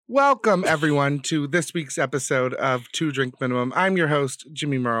Welcome, everyone, to this week's episode of Two Drink Minimum. I'm your host,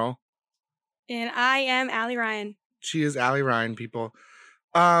 Jimmy Merle. And I am Allie Ryan. She is Allie Ryan, people.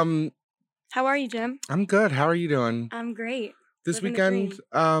 How are you, Jim? I'm good. How are you doing? I'm great. This Living weekend,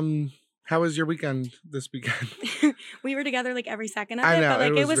 how was your weekend this weekend? We were together like every second of I it, know,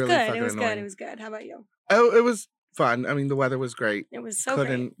 but like it was really good. fucking It was annoying. good. It was good. How about you? Oh, it was fun. I mean, the weather was great. It was so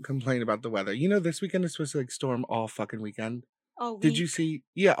Couldn't complain about the weather. You know, this weekend is supposed to like storm all fucking weekend. All week. Did you see?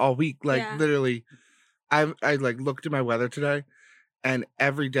 Yeah, all week. Like literally, I like looked at my weather today, and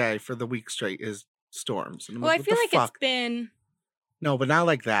every day for the week straight is storms. And I'm Well, like, I feel like fuck? it's been. No, but not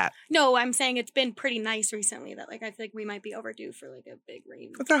like that. No, I'm saying it's been pretty nice recently. That like I feel like we might be overdue for like a big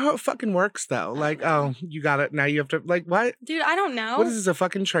rain. That's not how it fucking works, though. Like, oh, you got it. Now you have to, like, what? Dude, I don't know. What is this, a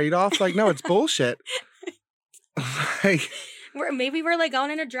fucking trade-off? Like, no, it's bullshit. Like, maybe we're like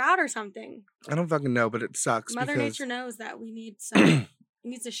going in a drought or something. I don't fucking know, but it sucks. Mother because... Nature knows that we need some.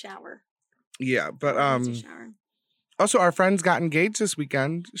 needs a shower. Yeah, but Needs a shower. Also, our friends got engaged this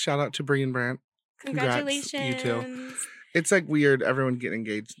weekend. Shout out to Bree and Brant. Congratulations. You too. It's like weird, everyone getting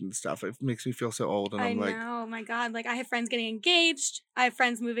engaged and stuff. It makes me feel so old. And I'm like, I know, my God. Like, I have friends getting engaged. I have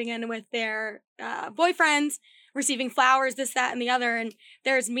friends moving in with their boyfriends, receiving flowers, this, that, and the other. And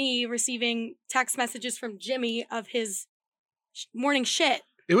there's me receiving text messages from Jimmy of his morning shit.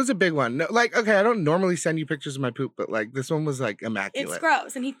 It was a big one. No, like, okay, I don't normally send you pictures of my poop, but like this one was like immaculate. It's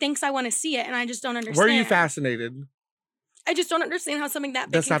gross. And he thinks I want to see it. And I just don't understand. Were you fascinated? I just don't understand how something that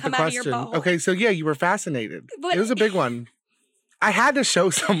big That's can not come the out of your question. bowl. Okay, so yeah, you were fascinated. But it was a big one. I had to show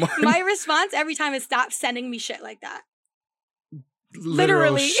someone. My response every time is stop sending me shit like that.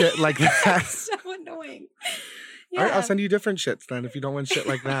 Literally shit like that. That's so annoying. Yeah. All right, I'll send you different shits then if you don't want shit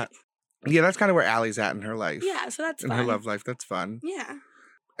like that. Yeah, that's kind of where Allie's at in her life. Yeah, so that's fun. In her love life, that's fun. Yeah.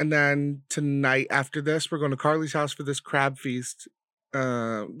 And then tonight after this, we're going to Carly's house for this crab feast.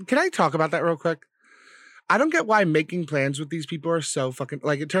 Can I talk about that real quick? I don't get why making plans with these people are so fucking,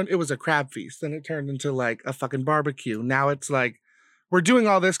 like, it was a crab feast, then it turned into, like, a fucking barbecue. Now it's like, we're doing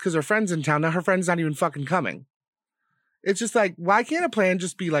all this because her friend's in town. Now her friend's not even fucking coming. It's just like, why can't a plan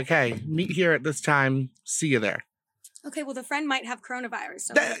just be like, hey, meet here at this time, see you there? Okay, well, the friend might have coronavirus.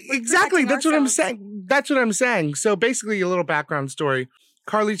 So exactly, that's what I'm saying. That's what I'm saying. So basically, a little background story.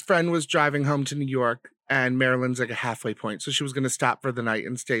 Carly's friend was driving home to New York, and Maryland's like a halfway point. So she was going to stop for the night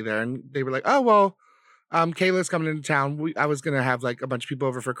and stay there. And they were like, oh, well, Kayla's coming into town. I was going to have like a bunch of people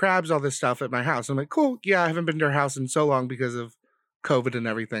over for crabs, all this stuff at my house. I'm like, cool. Yeah, I haven't been to her house in so long because of COVID and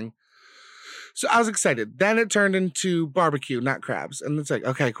everything. So I was excited. Then it turned into barbecue, not crabs. And it's like,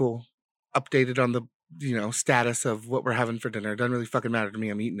 okay, cool. Updated on the, status of what we're having for dinner. It doesn't really fucking matter to me.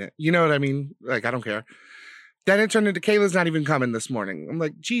 I'm eating it. You know what I mean? Like, I don't care. Then it turned into Kayla's not even coming this morning. I'm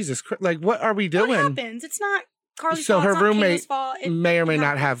like, Jesus Christ. Like, what are we doing? What happens? It's not Carly's fault. So her roommate may or may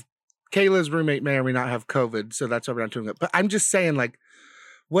not have Kayla's roommate may or may not have COVID, so that's why we're not doing it. But I'm just saying, like,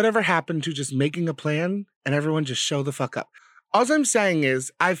 whatever happened to just making a plan and everyone just show the fuck up? All I'm saying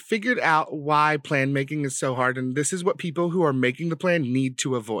is I've figured out why plan making is so hard, and this is what people who are making the plan need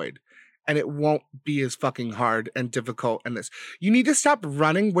to avoid. And it won't be as fucking hard and difficult in this. You need to stop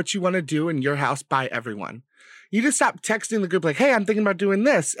running what you want to do in your house by everyone. You need to stop texting the group like, hey, I'm thinking about doing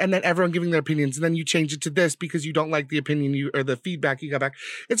this. And then everyone giving their opinions. And then you change it to this because you don't like the opinion or the feedback you got back.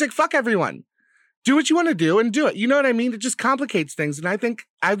 It's like, fuck everyone. Do what you want to do and do it. You know what I mean? It just complicates things. And I think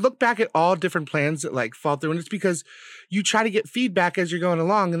I look back at all different plans that like fall through. And it's because you try to get feedback as you're going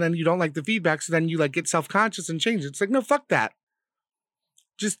along. And then you don't like the feedback. So then you like get self-conscious and change it. It's like, no, fuck that.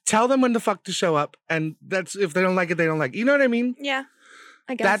 Just tell them when the fuck to show up. And that's, if they don't like it, they don't like it. You know what I mean? Yeah,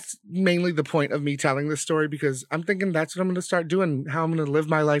 I guess. That's mainly the point of me telling this story because I'm thinking that's what I'm going to start doing, how I'm going to live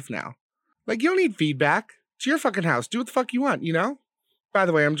my life now. Like, you don't need feedback. It's your fucking house. Do what the fuck you want, you know? By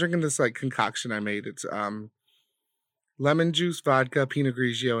the way, I'm drinking this, like, concoction I made. It's lemon juice, vodka, Pinot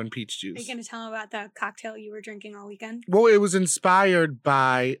Grigio, and peach juice. Are you going to tell them about the cocktail you were drinking all weekend? Well, it was inspired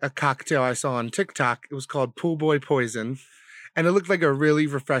by a cocktail I saw on TikTok. It was called Pool Boy Poison. And it looked like a really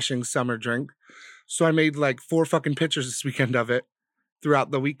refreshing summer drink. So I made like 4 fucking pictures this weekend of it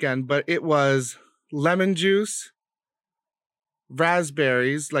throughout the weekend. But it was lemon juice,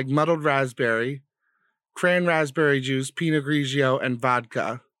 raspberries, like muddled raspberry, cran raspberry juice, Pinot Grigio, and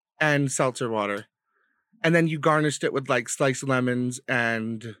vodka, and seltzer water. And then you garnished it with like sliced lemons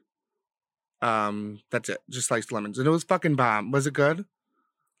and that's it. Just sliced lemons. And it was fucking bomb. Was it good?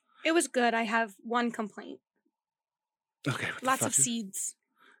 It was good. I have one complaint. Okay. Lots of seeds.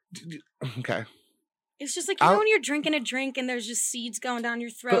 Okay. It's just like, you know when you're drinking a drink and there's just seeds going down your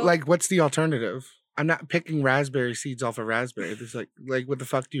throat? But like, what's the alternative? I'm not picking raspberry seeds off a raspberry. It's like what the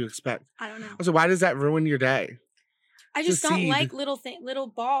fuck do you expect? I don't know. So why does that ruin your day? I just a don't seed. like little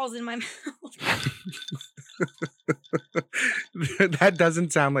balls in my mouth. That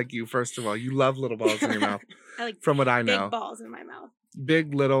doesn't sound like you, first of all. You love little balls in your mouth. I like from what I know. big balls in my mouth.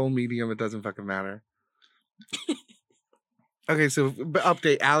 Big, little, medium, it doesn't fucking matter. Okay, so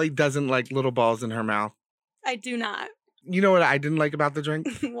update. Allie doesn't like little balls in her mouth. I do not. You know what I didn't like about the drink?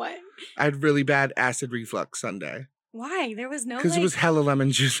 What? I had really bad acid reflux Sunday. Why? There was no Because it was hella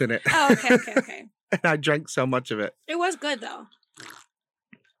lemon juice in it. Oh, okay. And I drank so much of it. It was good though.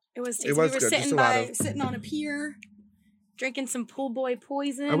 It was tasty. It was we were good. sitting on a pier, drinking some pool boy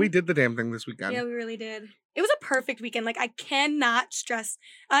poison. Oh, we did the damn thing this weekend. Yeah, we really did. It was a perfect weekend. Like, I cannot stress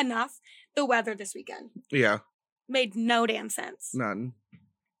enough the weather this weekend. Yeah. Made no damn sense. None.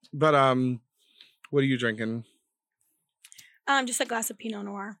 But what are you drinking? Just a glass of Pinot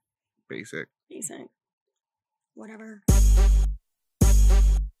Noir. Basic. Whatever.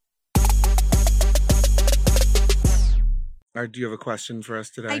 All right, do you have a question for us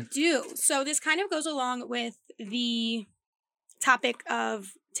today? I do. So this kind of goes along with the topic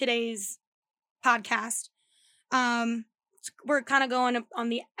of today's podcast. We're kind of going on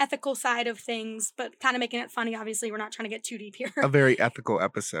the ethical side of things, but kind of making it funny. Obviously, we're not trying to get too deep here. A very ethical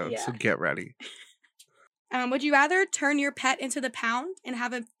episode, Yeah. so get ready. Would you rather turn your pet into the pound and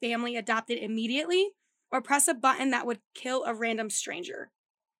have a family adopt it immediately, or press a button that would kill a random stranger?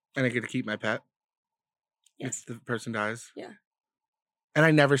 And I get to keep my pet? Yes. If the person dies? Yeah. And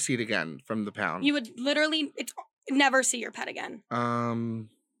I never see it again from the pound? You would literally never see your pet again.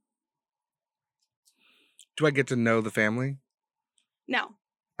 Do I get to know the family? No.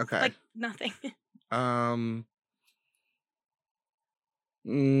 Okay. Like, nothing.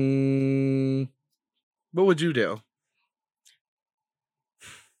 What would you do?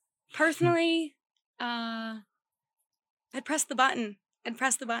 Personally, I'd press the button.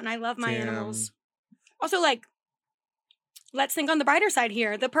 I love my animals. Also, like, let's think on the brighter side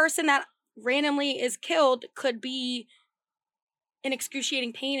here. The person that randomly is killed could be in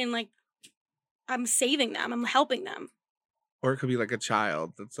excruciating pain, and, like, I'm saving them. I'm helping them. Or it could be like a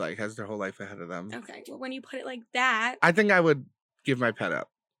child that's like has their whole life ahead of them. Okay, well, when you put it like that, I think I would give my pet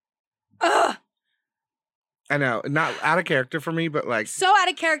up. Ugh! I know, not out of character for me, but like So out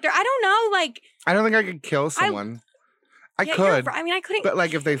of character. I don't know, like, I don't think I could kill someone. I yeah, could. I mean, I couldn't. But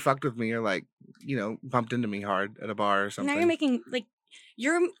like if they fucked with me or like, bumped into me hard at a bar or something. Now you're making, like,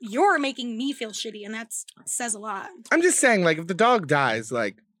 you're making me feel shitty, and that says a lot. I'm just saying, like, if the dog dies,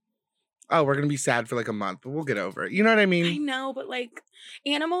 like, oh, we're gonna be sad for like a month, but we'll get over it. You know what I mean? I know, but like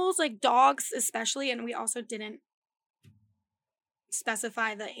animals, like dogs especially, and we also didn't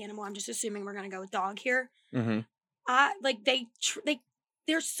specify the animal. I'm just assuming we're gonna go with dog here. Mm-hmm. Like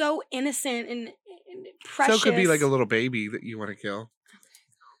they're so innocent and precious. So it could be like a little baby that you want to kill.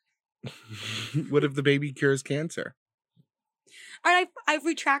 What if the baby cures cancer? All right, I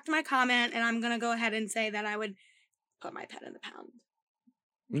retract my comment, and I'm gonna go ahead and say that I would put my pet in the pound.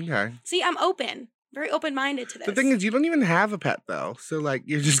 Okay. See, I'm open. Very open-minded to this. The thing is, you don't even have a pet, though. So, like,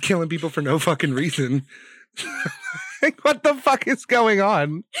 you're just killing people for no fucking reason. Like, what the fuck is going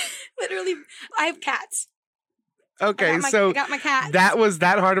on? Literally, I have cats. Okay, I got my cats. That was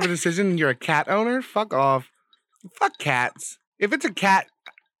that hard of a decision and you're a cat owner? Fuck off. Fuck cats. If it's a cat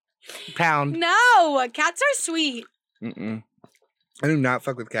pound. No, cats are sweet. I do not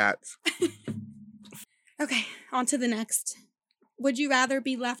fuck with cats. Okay, on to the next. Would you rather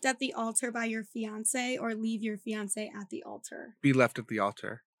be left at the altar by your fiance or leave your fiance at the altar? Be left at the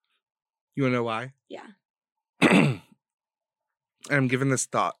altar. You want to know why? Yeah. I've given this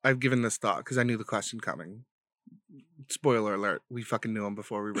thought because I knew the question coming. Spoiler alert. We fucking knew them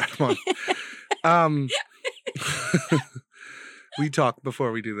before we read them on. We talk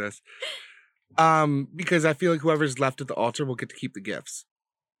before we do this. Because I feel like whoever's left at the altar will get to keep the gifts.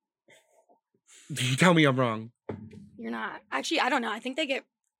 Tell me I'm wrong. You're not. Actually, I don't know. I think they get...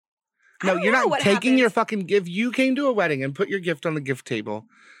 No, you're not taking your fucking gift. You came to a wedding and put your gift on the gift table.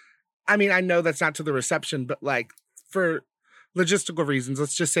 I mean, I know that's not to the reception, but like for logistical reasons,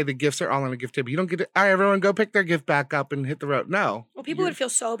 let's just say the gifts are all on a gift table. You don't get to, all right, everyone go pick their gift back up and hit the road. No. Well, people would feel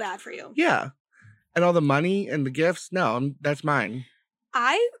so bad for you. Yeah. And all the money and the gifts, no, that's mine.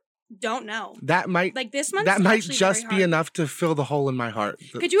 I don't know. That might like this month. That might just be enough to fill the hole in my heart.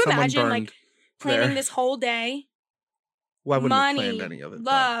 Could you imagine like planning this whole day? Well, I wouldn't money, have planned any of it.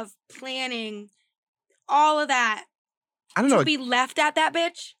 Love, planning, all of that. I don't know. To be left at that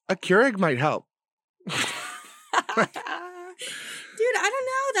bitch? A Keurig might help. Dude, I don't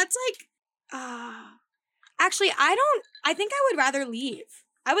know. That's like, actually, I think I would rather leave.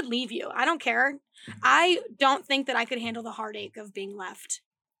 I would leave you. I don't care. I don't think that I could handle the heartache of being left.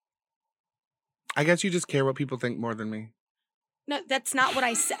 I guess you just care what people think more than me. No, that's not what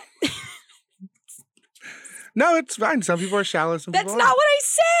I said. No, it's fine. Some people are shallow. Some That's people not aren't. what I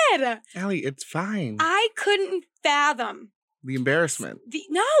said. Allie, it's fine. I couldn't fathom The embarrassment.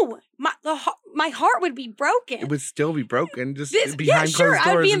 my heart would be broken. It would still be broken. Just Yeah, behind sure, closed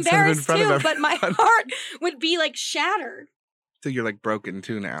I'd doors be instead of in embarrassed front too, of but my everyone. heart would be like shattered. So you're like broken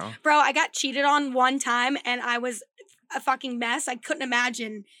too now. Bro, I got cheated on one time and I was a fucking mess. I couldn't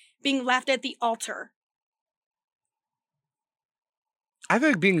imagine being left at the altar. I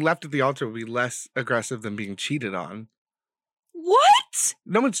think being left at the altar would be less aggressive than being cheated on. What?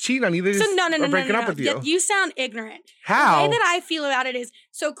 No one's cheating on you. They So just no, are breaking up with you. You sound ignorant. How? The way that I feel about it is,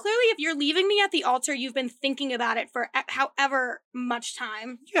 so clearly if you're leaving me at the altar, you've been thinking about it for however much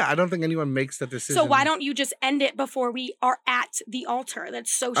time. Yeah, I don't think anyone makes that decision. So why don't you just end it before we are at the altar?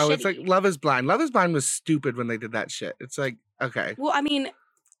 That's so Oh, shitty. it's like Love is Blind. Love is Blind was stupid when they did that shit. It's like, okay. Well, I mean,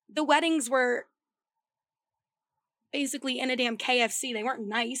 the weddings were basically in a damn KFC. They weren't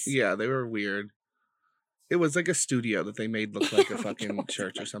nice. Yeah, they were weird. It was like a studio that they made look like a Oh my fucking God.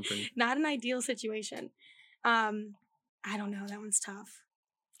 church or something. Not an ideal situation. I don't know. That one's tough.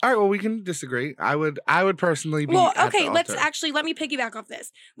 All right, well, we can disagree. I would personally be Well, at okay, the let me piggyback off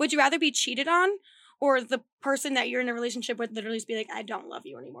this. Would you rather be cheated on or the person that you're in a relationship with literally just be like, I don't love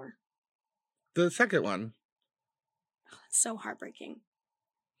you anymore? The second one. Oh, it's so heartbreaking.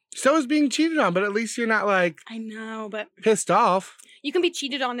 So is being cheated on, but at least you're not like I know, but pissed off. you can be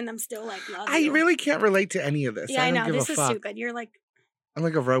cheated on and them still like love I you. really can't relate to any of this. Yeah, I don't know. give This a is fuck. stupid. You're like I'm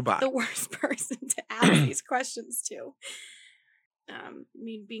like a robot. the worst person to ask these questions to. I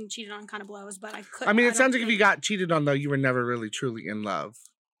mean, being cheated on kind of blows, but I couldn't. I mean, it sounds like if you got cheated on, though, you were never really truly in love.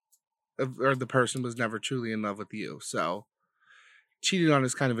 Or the person was never truly in love with you. So, cheated on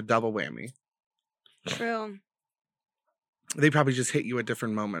is kind of a double whammy. True. They probably just hit you at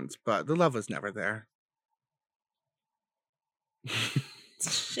different moments, but the love was never there.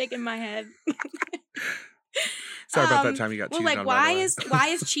 Shaking my head. Sorry about that time you got cheated like, on. why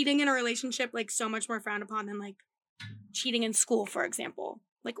is cheating in a relationship like so much more frowned upon than like cheating in school, for example?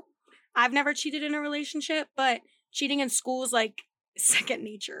 Like, I've never cheated in a relationship, but cheating in school is like second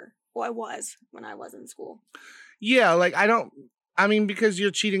nature. Well, I was when I was in school. Yeah, like because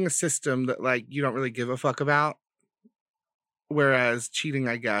you're cheating a system that like you don't really give a fuck about. Whereas cheating,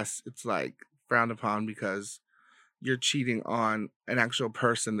 I guess, it's like frowned upon because you're cheating on an actual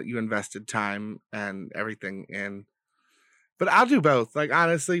person that you invested time and everything in. But I'll do both. Like,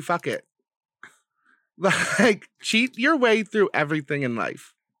 honestly, fuck it. Like, cheat your way through everything in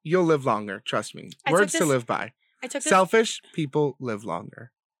life. You'll live longer. Trust me. Words to live by. Selfish people live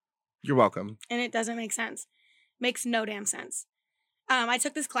longer. You're welcome. And it doesn't make sense. Makes no damn sense. I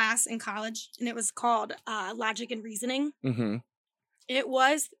took this class in college, and it was called Logic and Reasoning. Mm-hmm. It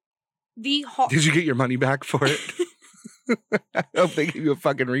was the hard. Did you get your money back for it? I hope they give you a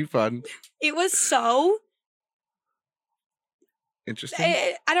fucking refund. It was so interesting.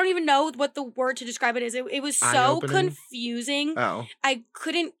 I don't even know what the word to describe it is. It was so Eye-opening? confusing. Oh, I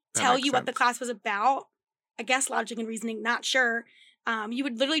couldn't That tell makes you what the sense. class was about. I guess logic and reasoning, not sure. You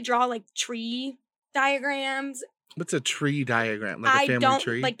would literally draw like tree diagrams. what's a tree diagram? Like a I family don't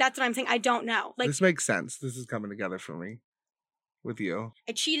tree? like that's what I'm saying. I don't know. Like, this makes sense. This is coming together for me with you.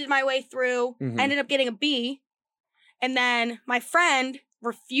 I cheated my way through. Mhm. I ended up getting a B. And then my friend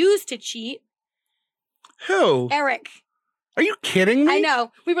refused to cheat. Who? Eric. Are you kidding me? I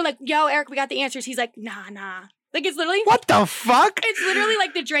know. We were like, yo, Eric, we got the answers. He's like, nah. Like, it's literally. What the fuck? It's literally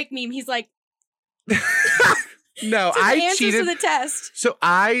like the Drake meme. He's like, No, the I answers cheated. to the test. So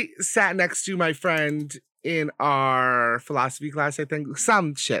I sat next to my friend in our philosophy class, I think.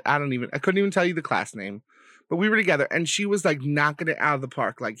 Some shit. I couldn't even tell you the class name. But we were together and she was like knocking it out of the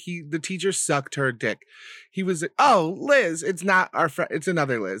park. Like the teacher sucked her dick. He was like, oh, Liz, it's not our friend, it's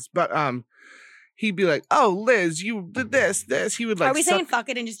another Liz. But he'd be like, oh, Liz, you did this. He would like Are we saying fuck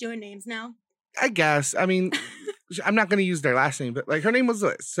it and just doing names now? I guess. I mean, I'm not going to use their last name, but like her name was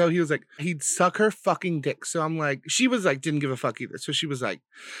Liz. So he was like, he'd suck her fucking dick. So I'm like, she was like, didn't give a fuck either. So she was one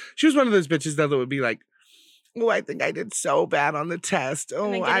of those bitches that would be like, oh, I think I did so bad on the test.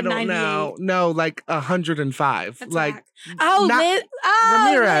 And then Oh, get a I don't know. 98. No, like 105. That's like, whack. Oh, not Liz. Oh,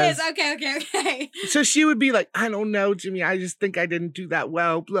 Ramirez. Liz. Okay. So she would be like, I don't know, Jimmy. I just think I didn't do that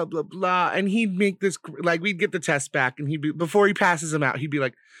well, blah, blah, blah. And he'd make this, like, we'd get the test back and he'd be, before he passes them out, he'd be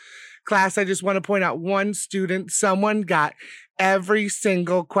like, class, I just want to point out one student, someone got every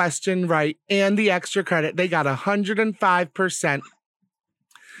single question right and the extra credit. They got 105%.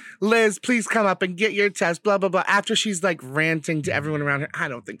 Liz, please come up and get your test, blah, blah, blah. After she's like ranting to everyone around her, I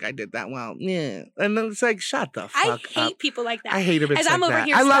don't think I did that well. Yeah. And then it's like, shut the fuck up. I hate people like that. I hate a bitch As like I'm over that.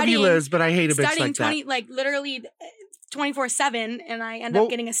 here I love you, studying- Liz, but I hate a bitch Studying like 20, that. like literally 24/7, and I end up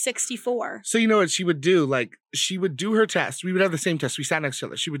getting a 64. So you know what she would do? Like, she would do her test. We would have the same test. We sat next to each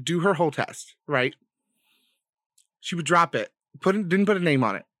other. She would do her whole test, right? She would drop it. Didn't put a name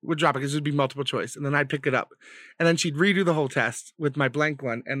on it. Would drop it because it would be multiple choice. And then I'd pick it up. And then she'd redo the whole test with my blank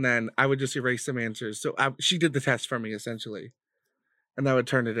one. And then I would just erase some answers. So she did the test for me, essentially. And I would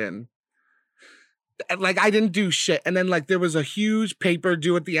turn it in. Like, I didn't do shit. And then, like, there was a huge paper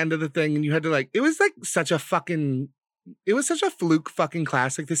due at the end of the thing. And you had to, like, it was such a fluke fucking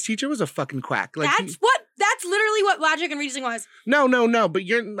class. Like, this teacher was a fucking quack. Like, That's literally what logic and reasoning was. No. But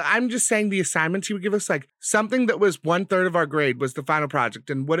I'm just saying the assignments he would give us, like, something that was 1/3 of our grade was the final project.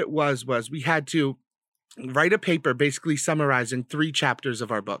 And what it was we had to write a paper basically summarizing 3 chapters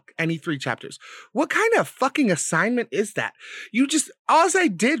of our book. Any 3 chapters. What kind of fucking assignment is that? All I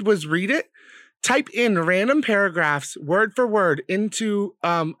did was read it, type in random paragraphs word for word into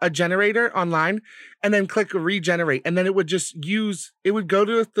a generator online, and then click regenerate. And then it would go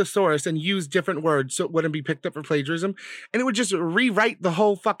to the source and use different words so it wouldn't be picked up for plagiarism. And it would just rewrite the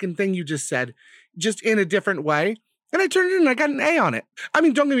whole fucking thing you just said, just in a different way. And I turned it in and I got an A on it. I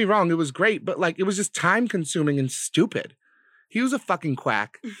mean, don't get me wrong, it was great, but like, it was just time consuming and stupid. He was a fucking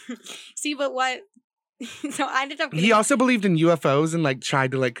quack. See, but what? So I ended up. He also believed in UFOs and like tried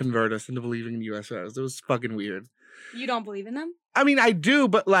to like convert us into believing in UFOs. It was fucking weird. You don't believe in them? I mean, I do,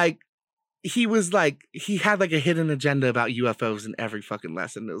 but like, he had like a hidden agenda about UFOs in every fucking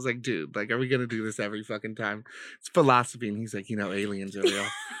lesson. It was like, dude, like, are we gonna do this every fucking time? It's philosophy, and he's like, aliens are real.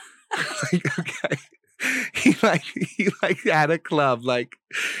 Like, okay. He had a club. Like,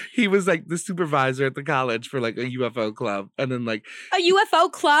 he was like the supervisor at the college for like a UFO club. And then like a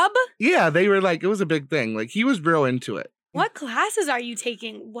UFO club? Yeah, they were like, it was a big thing. Like, he was real into it. What classes are you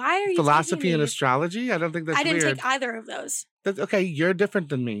taking? Why are you Philosophy taking and these? Astrology? I don't think that's I didn't weird. take either of those. That's okay. You're different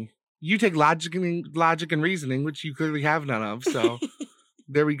than me. You take logic and reasoning, which you clearly have none of. So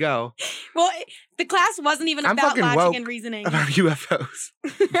there we go. Well, the class wasn't even I'm about fucking logic woke and reasoning. about UFOs.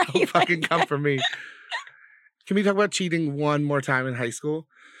 Don't fucking come for me. Can we talk about cheating one more time in high school?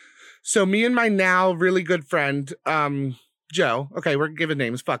 So me and my now really good friend, Joe. Okay, we're giving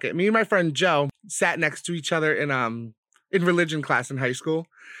names. Fuck it. Me and my friend Joe sat next to each other in religion class in high school.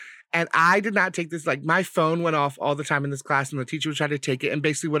 And I did not take this. Like, my phone went off all the time in this class, and the teacher would try to take it. And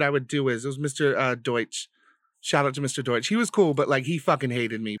basically what I would do is, it was Mr. Deutsch. Shout out to Mr. Deutsch. He was cool, but like, he fucking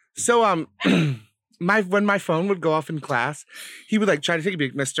hated me. So when my phone would go off in class, he would like try to take it, be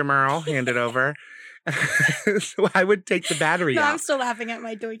like, Mr. Merle, hand it over. So I would take the battery out. I'm still laughing at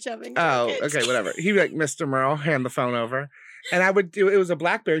my Deutsch oven. Oh, okay, whatever. He'd be like, Mr. Merle, hand the phone over. And I would do, it was a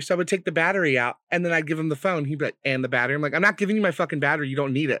BlackBerry, so I would take the battery out, and then I'd give him the phone. He'd be like, and the battery. I'm like, I'm not giving you my fucking battery. You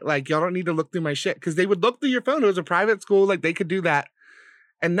don't need it. Like, y'all don't need to look through my shit. Because they would look through your phone. It was a private school. Like, they could do that.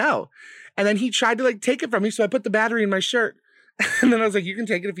 And no. And then he tried to, like, take it from me, so I put the battery in my shirt. And then I was like, you can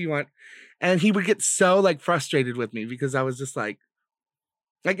take it if you want. And he would get so, like, frustrated with me because I was just like,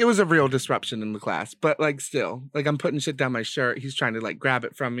 it was a real disruption in the class. But, like, still. Like, I'm putting shit down my shirt. He's trying to, like, grab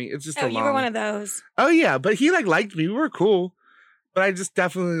it from me. It's just you were one of those. Oh, yeah. But he, like, liked me. We were cool. But I just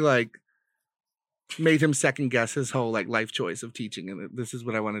definitely, like, made him second guess his whole, like, life choice of teaching. And this is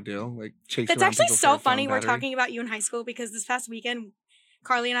what I want to do. Like, chase That's around actually people so for a funny phone we're battery. talking about you in high school, because this past weekend,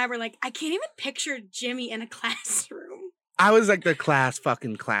 Carly and I were like, I can't even picture Jimmy in a classroom. I was, like, the class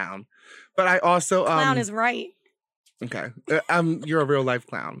fucking clown. But I also... Clown is right. Okay. You're a real life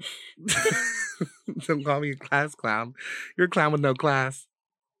clown. Don't call me a class clown. You're a clown with no class.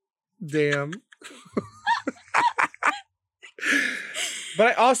 Damn. But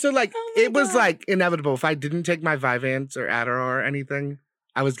I also, like, it was, like, inevitable. If I didn't take my Vyvanse or Adderall or anything,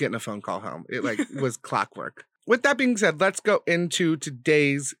 I was getting a phone call home. It, like, was clockwork. With that being said, let's go into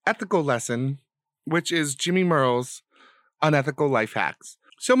today's ethical lesson, which is Jimmy Merle's unethical life hacks.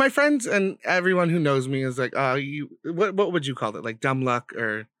 So my friends and everyone who knows me is like, what would you call it? Like, dumb luck,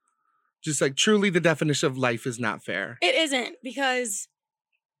 or just, like, truly the definition of life is not fair? It isn't, because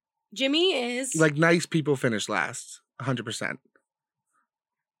Jimmy is... Like, nice people finish last, 100%.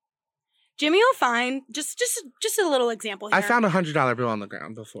 Jimmy will find, just a little example here. I found a $100 bill on the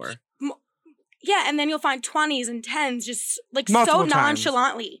ground before. Yeah, and then you'll find 20s and 10s just, like, Multiple so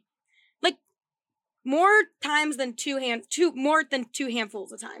nonchalantly. Like, more times than more than 2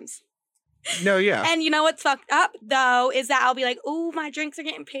 handfuls of times. No, yeah. And you know what's fucked up, though, is that I'll be like, oh, my drinks are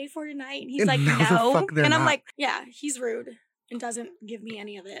getting paid for tonight. And he's like, No, the no. fuck they're And I'm not. like, yeah, he's rude. and doesn't give me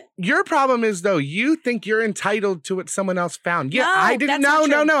any of it. Your problem is, though, you think you're entitled to what someone else found. Yeah, No, I didn't. that's not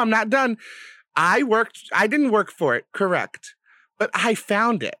true. No, I'm not done. I didn't work for it, correct. But I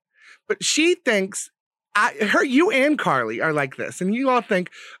found it. But she thinks, you and Carly are like this. And you all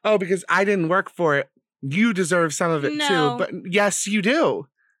think, oh, because I didn't work for it, you deserve some of it too. But yes, you do.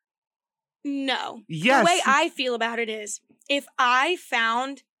 No. Yes. The way I feel about it is, if I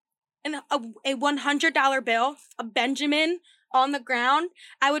found a $100 bill, a Benjamin on the ground,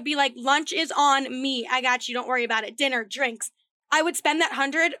 I would be like, lunch is on me. I got you. Don't worry about it. Dinner, drinks. I would spend that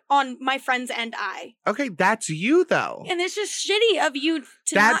 100 on my friends and I. Okay, that's you though. And it's just shitty of you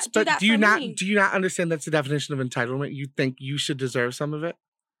to not do that for me. Do you not understand that's the definition of entitlement? You think you should deserve some of it?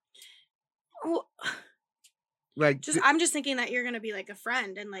 Well, like, I'm just thinking that you're gonna be like a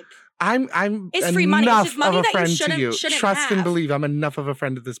friend and like it's free money. It's just money of a that friend you to you. shouldn't Trust have. and believe I'm enough of a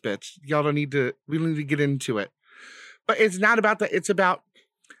friend to this bitch. Y'all don't need to. We don't need to get into it. But it's not about that. It's about.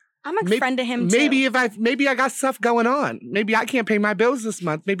 I'm a friend to him too. Maybe I got stuff going on. Maybe I can't pay my bills this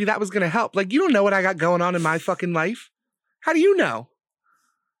month. Maybe that was gonna help. Like, you don't know what I got going on in my fucking life. How do you know?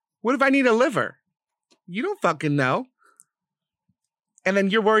 What if I need a liver? You don't fucking know. And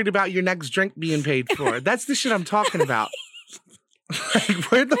then you're worried about your next drink being paid for. That's the shit I'm talking about.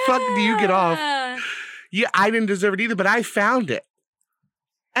 Like, where the fuck do you get off? Yeah, I didn't deserve it either, but I found it.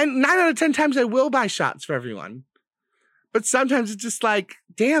 And 9 out of 10 times I will buy shots for everyone. But sometimes it's just like,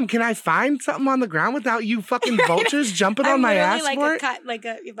 damn, can I find something on the ground without you fucking vultures jumping on my ass like for it?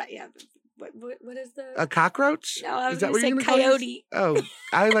 What is the... A cockroach? No, I was going to say coyote. Oh,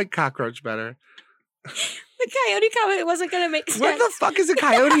 I like cockroach better. The coyote comment wasn't going to make sense. What the fuck does a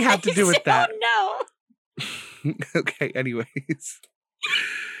coyote have to do with that? No. Okay, anyways.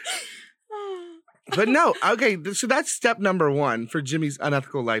 But no, okay, so that's step number 1 for Jimmy's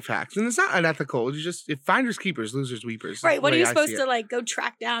unethical life hacks. And it's not unethical. It's just finders keepers, losers weepers. Right, what are you supposed to like go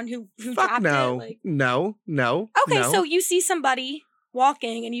track down who dropped no. it? Like... No. Okay, so you see somebody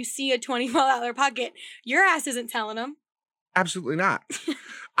walking and you see a $24 pocket. Your ass isn't telling them. Absolutely not.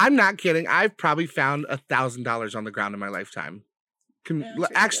 I'm not kidding. I've probably found $1,000 on the ground in my lifetime.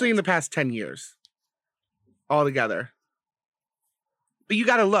 Actually, in the past 10 years. Altogether. But you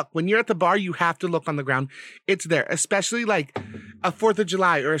got to look. When you're at the bar, you have to look on the ground. It's there. Especially like a 4th of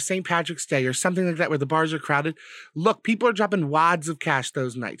July or a St. Patrick's Day or something like that where the bars are crowded. Look, people are dropping wads of cash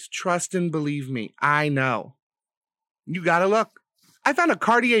those nights. Trust and believe me. I know. You got to look. I found a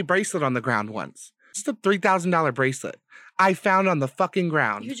Cartier bracelet on the ground once. It's a $3,000 bracelet. I found on the fucking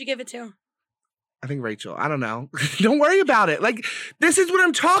ground. Who'd you give it to? I think Rachel. I don't know. Don't worry about it. Like, this is what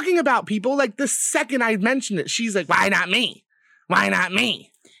I'm talking about, people. Like, the second I mentioned it, she's like, why not me? Why not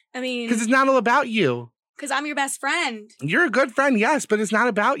me? I mean... Because it's not all about you. Because I'm your best friend. You're a good friend, yes, but it's not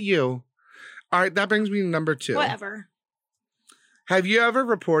about you. All right, that brings me to number 2. Whatever. Have you ever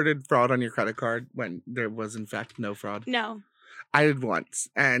reported fraud on your credit card when there was, in fact, no fraud? No. I did once,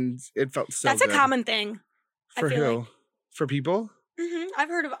 and it felt so That's good. A common thing. For who? Like. For people? Mm-hmm. I've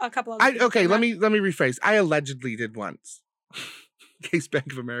heard of a couple of Okay, let me rephrase. I allegedly did once. In case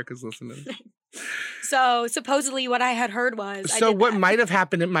Bank of America's listening. So supposedly what I had heard was... So what might have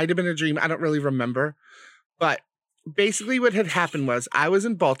happened, it might have been a dream. I don't really remember. But basically what had happened was I was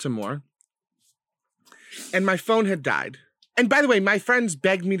in Baltimore and my phone had died. And by the way, my friends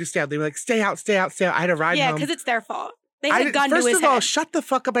begged me to stay out. They were like, stay out. I had a ride home. Yeah, because it's their fault. They had a gun to his head. First of all, shut the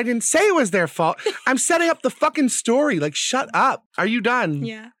fuck up. I didn't say it was their fault. I'm setting up the fucking story. Like, shut up. Are you done?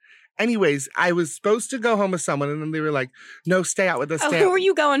 Yeah. Anyways, I was supposed to go home with someone, and then they were like, no, stay out with us. Who were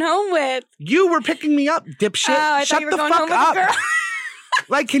you going home with? You were picking me up, dipshit. Oh, I thought you were going home with a girl.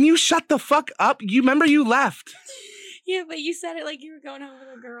 Like, can you shut the fuck up? You remember you left. Yeah, but you said it like you were going home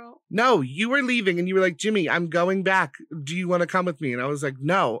with a girl. No, you were leaving, and you were like, Jimmy, I'm going back. Do you want to come with me? And I was like,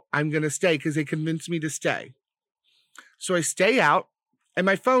 no, I'm going to stay because they convinced me to stay. So I stay out, and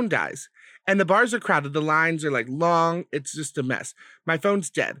my phone dies. And the bars are crowded. The lines are like long. It's just a mess. My phone's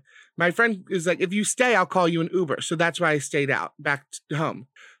dead. My friend is like, if you stay, I'll call you an Uber. So that's why I stayed out back to home.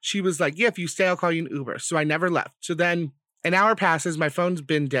 She was like, yeah, if you stay, I'll call you an Uber. So I never left. So then an hour passes. My phone's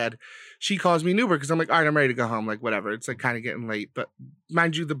been dead. She calls me an Uber because I'm like, all right, I'm ready to go home. Like, whatever. It's like kind of getting late. But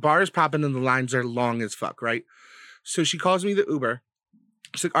mind you, the bar is popping and the lines are long as fuck, right? So she calls me the Uber.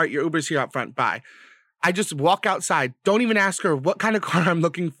 She's like, all right, your Uber's here out front. Bye. I just walk outside. Don't even ask her what kind of car I'm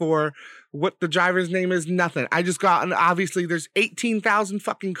looking for, what the driver's name is, nothing. I just got, and obviously there's 18,000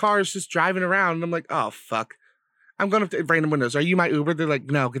 fucking cars just driving around. And I'm like, oh, fuck. I'm going up to random windows. Are you my Uber? They're like,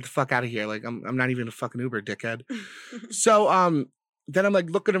 no, get the fuck out of here. Like, I'm not even a fucking Uber, dickhead. So then I'm like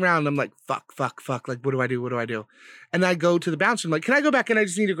looking around. I'm like, fuck. Like, what do I do? What do I do? And I go to the bouncer. I'm like, can I go back in? I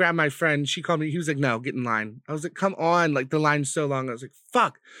just need to grab my friend. She called me. He was like, no, get in line. I was like, come on. Like, the line's so long. I was like,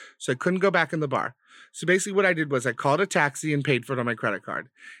 fuck. So I couldn't go back in the bar. So basically what I did was I called a taxi and paid for it on my credit card.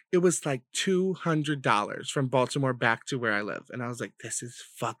 It was like $200 from Baltimore back to where I live. And I was like, this is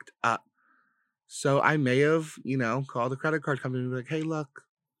fucked up. So I may have, called the credit card company and be like, hey, look,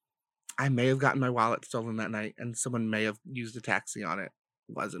 I may have gotten my wallet stolen that night and someone may have used a taxi on it.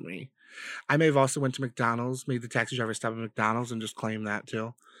 It wasn't me. I may have also went to McDonald's, made the taxi driver stop at McDonald's and just claim that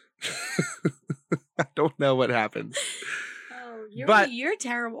too. I don't know what happened. Oh, you're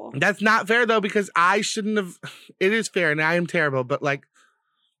terrible. That's not fair though, because I shouldn't have. It is fair and I am terrible, but like.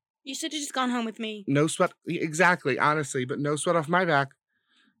 You should have just gone home with me. No sweat. Exactly, honestly, but no sweat off my back.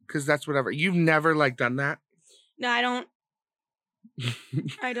 Because that's whatever. You've never like done that? No, I don't.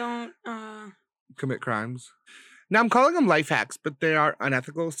 I don't commit crimes. Now I'm calling them life hacks, but they are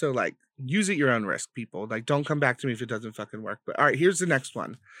unethical. So like use at your own risk, people. Like don't come back to me if it doesn't fucking work. But all right, here's the next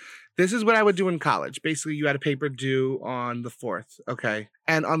one. This is what I would do in college. Basically, you had a paper due on the 4th, okay?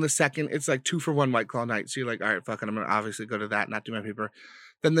 And on the 2nd, it's like 2-for-1 White Claw night. So you're like, all right, fuck it, I'm gonna obviously go to that, not do my paper.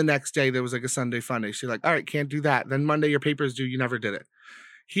 Then the next day there was like a Sunday fun day. So you're like, all right, can't do that. Then Monday your paper's due, you never did it.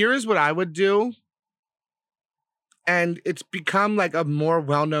 Here is what I would do. And it's become like a more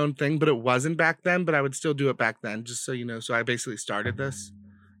well-known thing, but it wasn't back then, but I would still do it back then, just so you know. So I basically started this.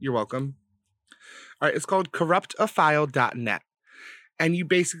 You're welcome. All right, it's called corruptafile.net. And you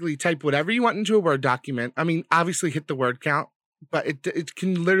basically type whatever you want into a Word document. I mean, obviously hit the word count, but it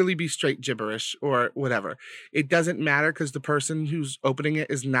can literally be straight gibberish or whatever. It doesn't matter because the person who's opening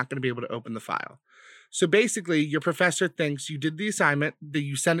it is not going to be able to open the file. So basically, your professor thinks you did the assignment, that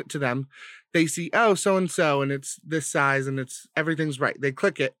you send it to them. They see, oh, so-and-so, and it's this size, and everything's right. They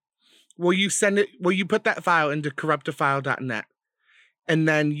click it. Well, you put that file into corruptafile.net, and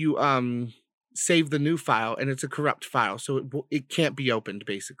then you save the new file, and it's a corrupt file, so it can't be opened,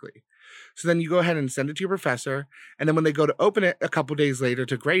 basically. So then you go ahead and send it to your professor, and then when they go to open it a couple days later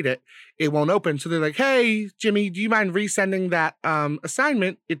to grade it, it won't open. So they're like, hey, Jimmy, do you mind resending that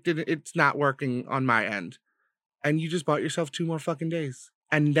assignment? It's not working on my end. And you just bought yourself 2 more fucking days.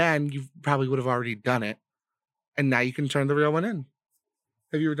 And then you probably would have already done it. And now you can turn the real one in.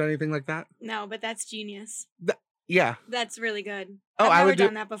 Have you ever done anything like that? No, but that's genius. Yeah. That's really good. Oh, I've never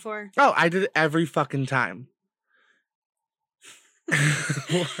done that before. Oh, I did it every fucking time.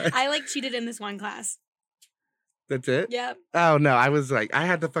 I like cheated in this one class. That's it? Yep. Oh, no. I was like, I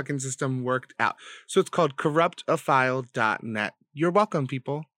had the fucking system worked out. So it's called corruptafile.net. You're welcome,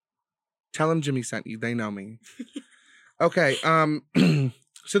 people. Tell them Jimmy sent you. They know me. Okay.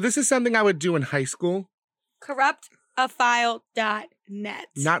 So this is something I would do in high school. Corruptafile.net.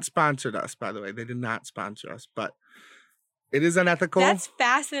 Not sponsored us, by the way. They did not sponsor us, but it is unethical. That's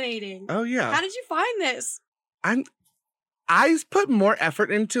fascinating. Oh, yeah. How did you find this? I put more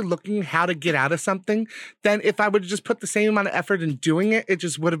effort into looking how to get out of something than if I would just put the same amount of effort in doing it, it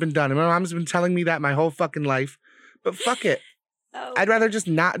just would have been done. And my mom's been telling me that my whole fucking life. But fuck it. Oh. I'd rather just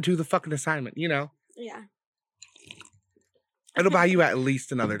not do the fucking assignment, you know? Yeah. It'll buy you at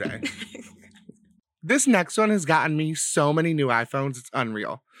least another day. This next one has gotten me so many new iPhones, it's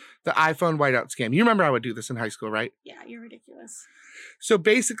unreal. The iPhone whiteout scam. You remember I would do this in high school, right? Yeah, you're ridiculous. So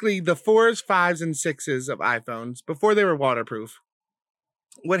basically, the 4s, 5s, and 6s of iPhones, before they were waterproof,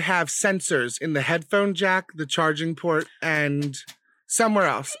 would have sensors in the headphone jack, the charging port, and somewhere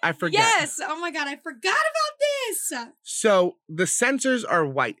else. I forget. Yes! Oh my God, I forgot about this! So the sensors are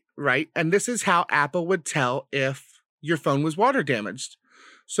white, right? And this is how Apple would tell if your phone was water damaged.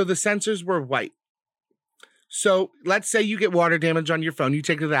 So the sensors were white. So let's say you get water damage on your phone. You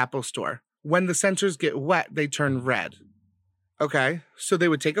take it to the Apple store. When the sensors get wet, they turn red. Okay, so they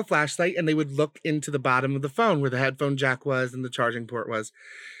would take a flashlight and they would look into the bottom of the phone where the headphone jack was and the charging port was.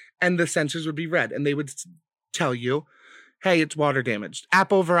 And the sensors would be red. And they would tell you, hey, it's water damaged.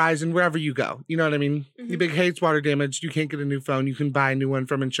 Apple, Verizon, wherever you go. You know what I mean? Mm-hmm. You big, hey, it's water damaged. You can't get a new phone. You can buy a new one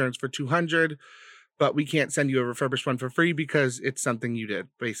from insurance for $200, but we can't send you a refurbished one for free because it's something you did,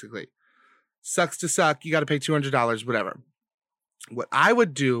 basically. Sucks to suck. You got to pay $200, whatever. What I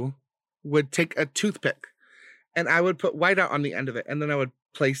would do would take a toothpick and I would put whiteout on the end of it. And then I would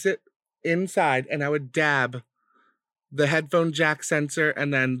place it inside and I would dab the headphone jack sensor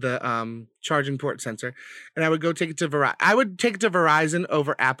and then the charging port sensor. And I would go take it to Verizon. I would take it to Verizon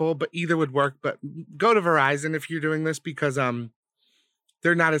over Apple, but either would work. But go to Verizon if you're doing this because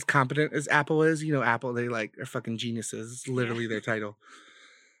they're not as competent as Apple is. You know, Apple, they like are fucking geniuses. It's literally their title.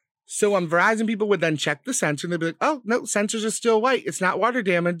 So Verizon people would then check the sensor and they'd be like, oh, no, sensors are still white. It's not water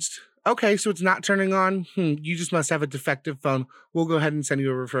damaged. Okay, so it's not turning on. You just must have a defective phone. We'll go ahead and send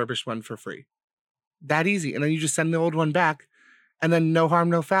you a refurbished one for free. That easy. And then you just send the old one back, and then no harm,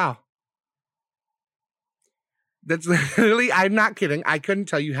 no foul. That's literally, I'm not kidding. I couldn't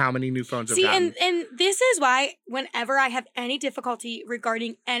tell you how many new phones I've gotten. and this is why whenever I have any difficulty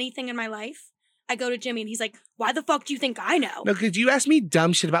regarding anything in my life, I go to Jimmy and he's like, why the fuck do you think I know? No, because you asked me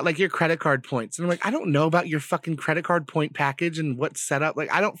dumb shit about like your credit card points. And I'm like, I don't know about your fucking credit card point package and what's set up.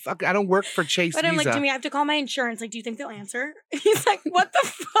 Like, I don't work for Chase But I'm Visa. like, Jimmy, I have to call my insurance. Like, do you think they'll answer? He's like, what the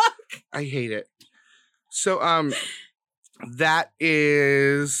fuck? I hate it. So,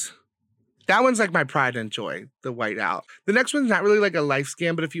 that one's like my pride and joy, the whiteout. The next one's not really like a life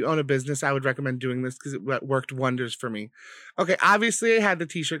scam, but if you own a business, I would recommend doing this because it worked wonders for me. Okay, obviously I had the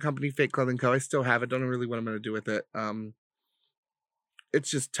t-shirt company, Fake Clothing Co. I still have it. Don't know really what I'm going to do with it. It's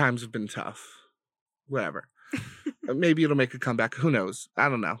just times have been tough. Whatever. Maybe it'll make a comeback. Who knows? I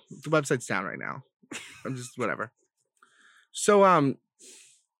don't know. The website's down right now. I'm just whatever. So,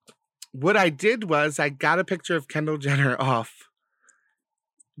 what I did was I got a picture of Kendall Jenner off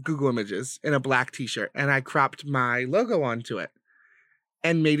Google Images in a black t-shirt, and I cropped my logo onto it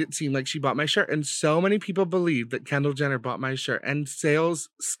and made it seem like she bought my shirt. And so many people believed that Kendall Jenner bought my shirt, and sales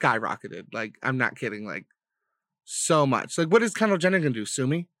skyrocketed. Like, I'm not kidding. Like, so much. Like, what is Kendall Jenner gonna do? Sue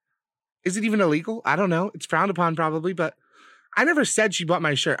me? Is it even illegal? I don't know. It's frowned upon probably, but I never said she bought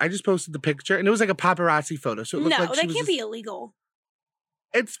my shirt. I just posted the picture, and it was like a paparazzi photo. So it looked like that can't be illegal.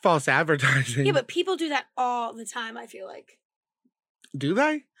 It's false advertising. Yeah, but people do that all the time, I feel like. Do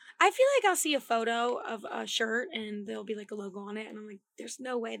they? I feel like I'll see a photo of a shirt and there'll be like a logo on it. And I'm like, there's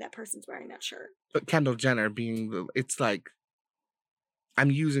no way that person's wearing that shirt. But Kendall Jenner it's like,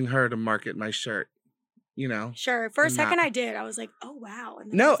 I'm using her to market my shirt, you know? Sure. For a second I did. I was like, oh, wow.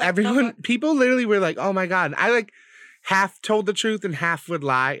 And no, people literally were like, oh my God. I like half told the truth and half would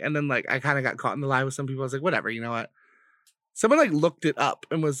lie. And then like, I kind of got caught in the lie with some people. I was like, whatever, you know what? Someone like looked it up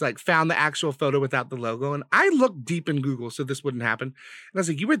and was like, found the actual photo without the logo. And I looked deep in Google so this wouldn't happen. And I was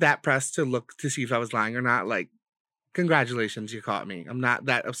like, you were that pressed to look to see if I was lying or not. Like, congratulations, you caught me. I'm not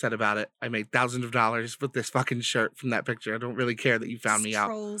that upset about it. I made thousands of dollars with this fucking shirt from that picture. I don't really care that you found me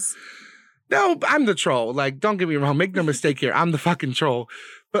trolls. out. No, I'm the troll. Like, don't get me wrong. Make no mistake here. I'm the fucking troll.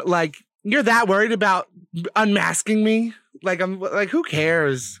 But like, you're that worried about unmasking me? Like, I'm like, who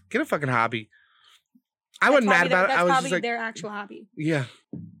cares? Get a fucking hobby. I wasn't mad about it. I was probably just like, their actual hobby. Yeah.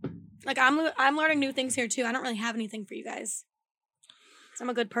 Like, I'm learning new things here, too. I don't really have anything for you guys. I'm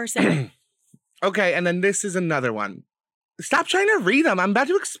a good person. Okay, and then this is another one. Stop trying to read them. I'm about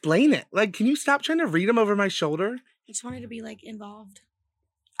to explain it. Like, can you stop trying to read them over my shoulder? I just wanted to be, like, involved.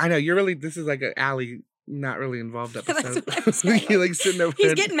 I know. This is like an Allie not really involved episode. That's what I'm saying. You're like sitting over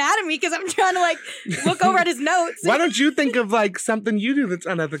He's getting mad at me because I'm trying to, like, look over at his notes. Why don't you think of, like, something you do that's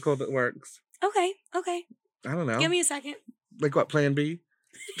unethical that works? Okay. I don't know. Give me a second. Like what, plan B?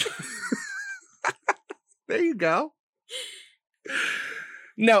 There you go.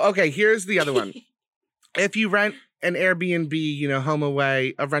 No, okay, here's the other one. If you rent an Airbnb, home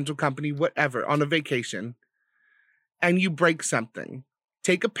away, a rental company, whatever, on a vacation, and you break something,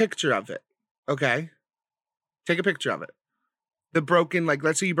 take a picture of it, okay? Take a picture of it. The broken, like,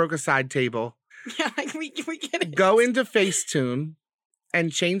 let's say you broke a side table. Yeah, like, we get it. Go into Facetune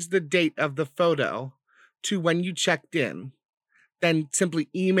and change the date of the photo to when you checked in. Then simply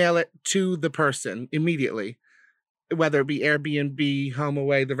email it to the person immediately, whether it be Airbnb, home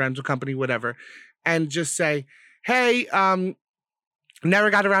away, the rental company, whatever, and just say, hey, never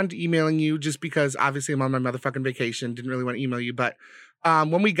got around to emailing you just because obviously I'm on my motherfucking vacation. Didn't really want to email you. But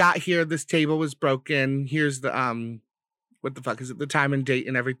when we got here, this table was broken. Here's the, what the fuck is it? The time and date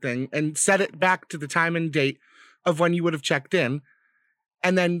and everything. And set it back to the time and date of when you would have checked in.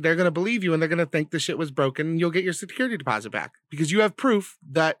 And then they're going to believe you and they're going to think the shit was broken and you'll get your security deposit back because you have proof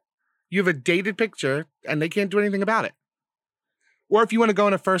that you have a dated picture and they can't do anything about it. Or if you want to go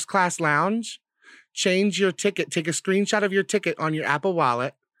in a first class lounge, change your ticket, take a screenshot of your ticket on your Apple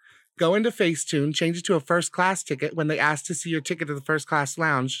Wallet, go into Facetune, change it to a first class ticket. When they ask to see your ticket to the first class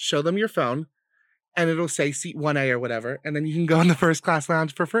lounge, show them your phone and it'll say seat 1A or whatever. And then you can go in the first class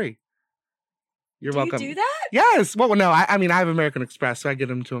lounge for free. You're welcome. Do you do that? Yes. Well, no, I mean, I have American Express, so I get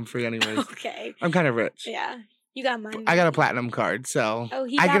them to them free anyways. Okay. I'm kind of rich. Yeah. You got money. I got a platinum card, so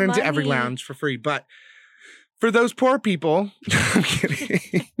I get into every lounge for free. But for those poor people, I'm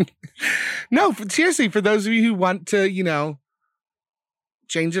kidding. No, seriously, for those of you who want to,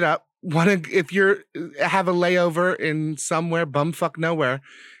 change it up, if you're have a layover in somewhere, bumfuck nowhere,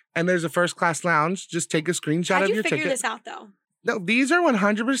 and there's a first class lounge, just take a screenshot of your ticket. How'd you figure this out, though? No, these are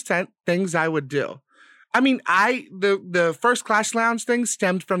 100% things I would do. I mean, the first class lounge thing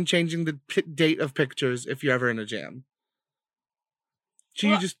stemmed from changing the date of pictures if you're ever in a jam. So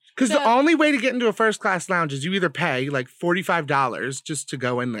you just, because the only way to get into a first class lounge is you either pay like $45 just to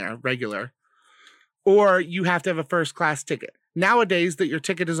go in there, regular, or you have to have a first class ticket. Nowadays, that your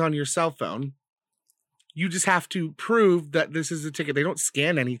ticket is on your cell phone, you just have to prove that this is a ticket. They don't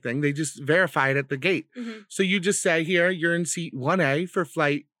scan anything. They just verify it at the gate. Mm-hmm. So you just say, here, you're in seat 1A for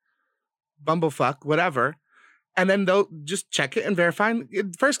flight bumblefuck, whatever. And then they'll just check it and verify.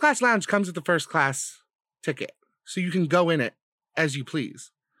 First class lounge comes with the first class ticket. So you can go in it as you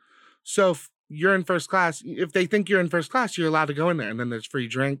please. So if you're in first class, if they think you're in first class, you're allowed to go in there. And then there's free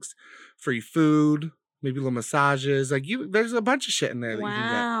drinks, free food, maybe little massages. Like there's a bunch of shit in there that you can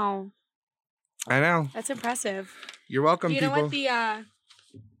get. Wow. I know. That's impressive. You're welcome, people. You know what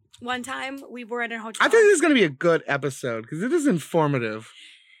one time we were at a hotel. I think this is going to be a good episode because it is informative.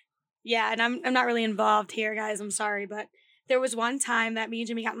 Yeah, and I'm not really involved here, guys. I'm sorry, but there was one time that me and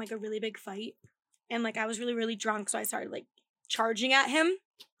Jimmy got in like a really big fight. And like I was really, really drunk, so I started like charging at him.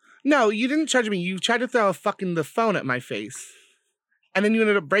 No, you didn't charge me. You tried to throw the phone at my face. And then you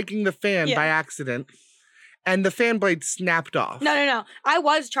ended up breaking the fan by accident. And the fan blade snapped off. No. I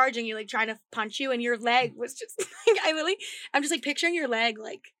was charging you, like trying to punch you, and your leg was just like, I'm just like picturing your leg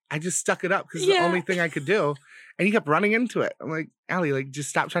like. I just stuck it up because it's the only thing I could do. And he kept running into it. I'm like, Allie, like, just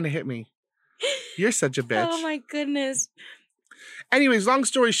stop trying to hit me. You're such a bitch. Oh my goodness. Anyways, long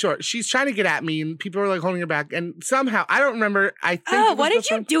story short, she's trying to get at me and people are like holding her back. And somehow, I don't remember. I think. What did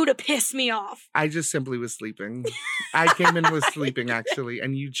you do to piss me off? I just simply was sleeping. I came in was sleeping actually,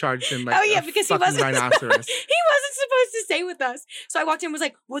 and you charged him like because he wasn't he wasn't rhinoceros. supposed to stay with us. So I walked in and was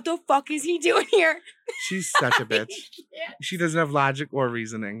like, what the fuck is he doing here? She's such a bitch. She doesn't have logic or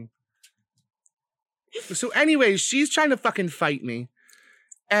reasoning. So anyways, she's trying to fucking fight me.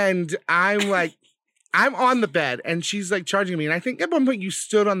 And I'm like, I'm on the bed and she's like charging me. And I think at one point you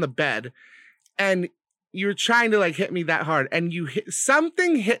stood on the bed and you were trying to like hit me that hard. And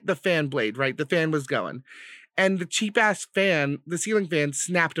something hit the fan blade, right? The fan was going. And the cheap ass fan, the ceiling fan,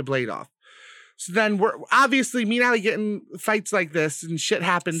 snapped a blade off. So then we're obviously me and Allie getting fights like this and shit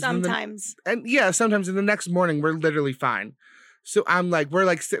happens. Sometimes. Sometimes. And the next morning we're literally fine. So we're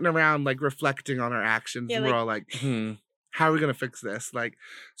like sitting around like reflecting on our actions. Yeah, and we're all like, how are we going to fix this? Like,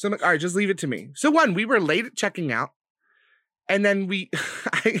 so I'm like, all right, just leave it to me. So we were late at checking out. And then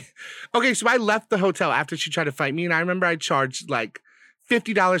so I left the hotel after she tried to fight me. And I remember I charged like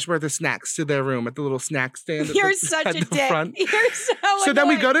 $50 worth of snacks to their room at the little snack stand. You're such a dick. Front. You're so then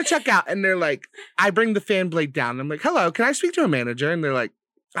we go to check out and they're like, I bring the fan blade down. I'm like, hello, can I speak to a manager? And they're like,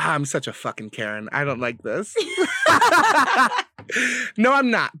 I'm such a fucking Karen. I don't like this. No,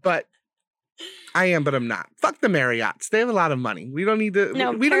 I'm not, but I am, but I'm not. Fuck the Marriotts. They have a lot of money. We don't need to.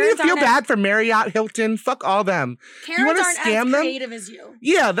 No, we don't need to feel bad for Marriott, Hilton. Fuck all them. Karens aren't scam as creative as you.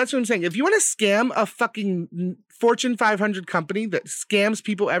 Yeah, that's what I'm saying. If you want to scam a fucking Fortune 500 company that scams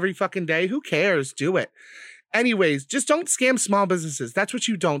people every fucking day, who cares? Do it. Anyways, just don't scam small businesses. That's what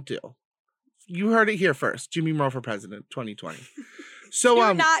you don't do. You heard it here first. Jimmy Moore for president, 2020. So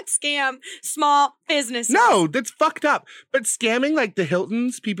do not scam small businesses. No, that's fucked up. But scamming like the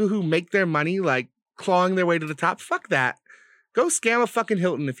Hiltons, people who make their money like clawing their way to the top, fuck that. Go scam a fucking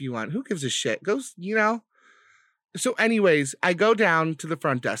Hilton if you want. Who gives a shit? Go, So anyways, I go down to the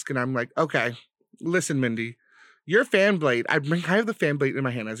front desk and I'm like, okay, listen, Mindy, your fan blade, I have the fan blade in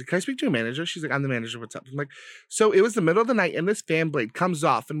my hand. I was like, can I speak to a manager? She's like, I'm the manager. What's up? I'm like, so it was the middle of the night and this fan blade comes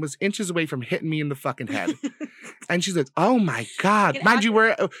off and was inches away from hitting me in the fucking head. And she's like, oh my God. Mind you,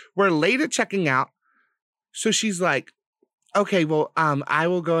 we're late at checking out. So she's like, okay, well, I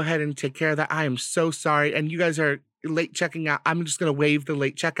will go ahead and take care of that. I am so sorry. And you guys are late checking out. I'm just going to waive the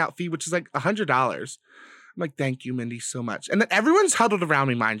late checkout fee, which is like $100. I'm like, thank you, Mindy, so much. And then everyone's huddled around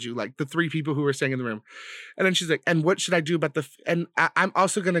me, mind you, like the 3 people who were staying in the room. And then she's like, and what should I do about and I'm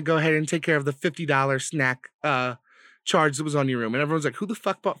also going to go ahead and take care of the $50 snack charge that was on your room. And everyone's like, who the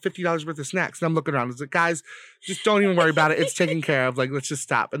fuck bought $50 worth of snacks? And I'm looking around. I was like, guys, just don't even worry about it. It's taken care of. Like, let's just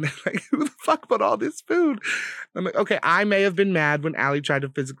stop. And they're like, who the fuck bought all this food? I'm like, okay, I may have been mad when Allie tried to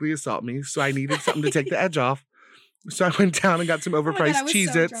physically assault me. So I needed something to take the edge off. So I went down and got some overpriced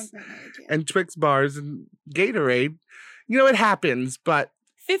Cheez-Its and Twix bars and Gatorade. You know, it happens, but...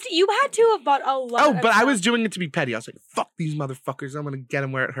 50, you had to have bought a lot. Oh, but I was doing it to be petty. I was like, fuck these motherfuckers. I'm going to get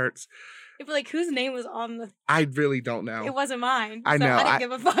them where it hurts. But like, whose name was on the... I really don't know. It wasn't mine. I know. I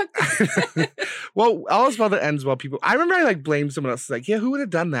didn't give a fuck. Well, all's well that ends well, people. I remember I like blamed someone else. Like, yeah, who would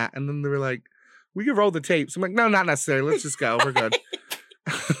have done that? And then they were like, we could roll the tapes. I'm like, no, not necessarily. Let's just go. We're good.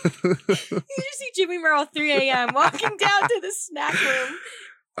 You just see Jimmy Merrill 3 a.m. walking down to the snack room.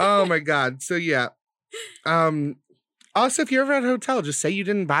 Oh my God. So yeah. Also, if you're ever at a hotel, just say you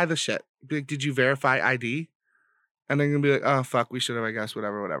didn't buy the shit. Be like, did you verify ID? And then you're gonna be like, oh fuck, we should have, I guess,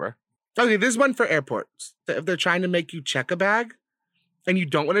 whatever. Okay, this is one for airports. If they're trying to make you check a bag and you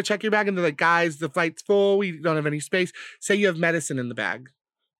don't want to check your bag and they're like, guys, the flight's full, we don't have any space. Say you have medicine in the bag.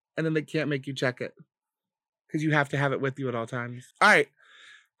 And then they can't make you check it. Because you have to have it with you at all times. All right.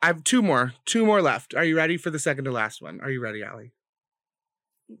 I have two more left. Are you ready for the second to last one? Are you ready, Allie?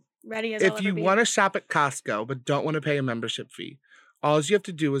 Ready as If you want to shop at Costco but don't want to pay a membership fee, all you have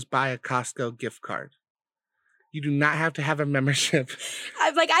to do is buy a Costco gift card. You do not have to have a membership.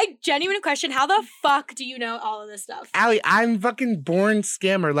 I genuinely question, how the fuck do you know all of this stuff? Allie, I'm fucking born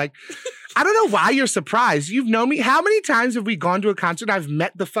scammer. Like, I don't know why you're surprised. You've known me. How many times have we gone to a concert? I've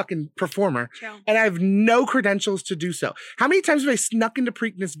met the fucking performer. True. And I have no credentials to do so. How many times have I snuck into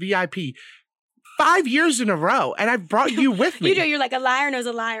Preakness VIP? 5 years in a row, and I've brought you with me. You do. You're like, a liar knows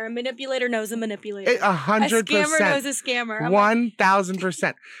a liar. A manipulator knows a manipulator. 100%. A scammer knows a scammer.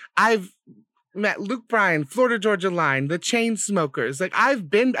 1,000%. I've met Luke Bryan, Florida Georgia Line, the Chainsmokers. Like, I've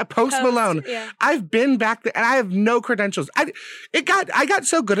been a Post Malone. Yeah. I've been back there, and I have no credentials. I got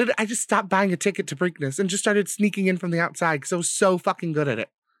so good at it, I just stopped buying a ticket to Preakness and just started sneaking in from the outside because I was so fucking good at it.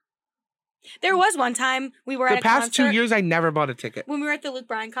 There was one time we were at a concert. The past 2 years, I never bought a ticket. When we were at the Luke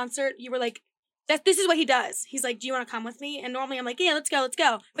Bryan concert, you were like, this is what he does. He's like, do you want to come with me? And normally I'm like, yeah, let's go.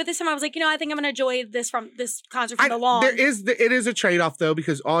 But this time I was like, I think I'm going to enjoy this concert from the lawn. It is a trade-off, though,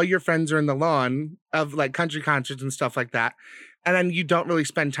 because all your friends are in the lawn of, like, country concerts and stuff like that. And then you don't really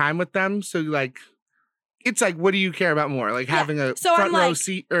spend time with them. So, like, it's like, what do you care about more? Like, having a front row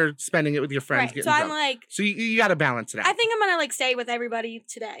seat or spending it with your friends getting drunk? I'm like... So you got to balance it out. I think I'm going to, like, stay with everybody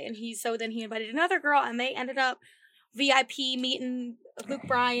today. And then he invited another girl, and they ended up VIP meeting Luke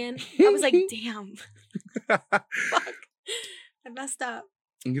Bryan. I was like, damn. Fuck. I messed up.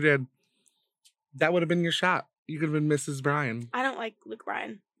 You did. That would have been your shot. You could have been Mrs. Bryan. I don't like Luke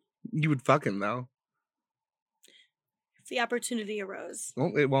Bryan. You would fuck him, though. If the opportunity arose.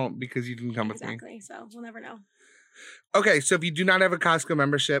 Well, it won't because you didn't come with me. Exactly. So we'll never know. Okay, so if you do not have a Costco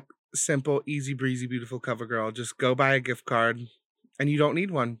membership, simple, easy breezy, beautiful cover girl, just go buy a gift card, and you don't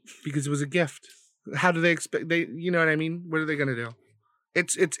need one because it was a gift. How do they expect? You know what I mean? What are they gonna do?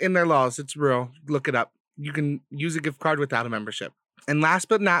 It's in their laws. It's real. Look it up. You can use a gift card without a membership. And last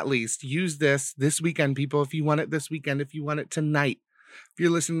but not least, use this weekend, people. If you want it this weekend, if you want it tonight, if you're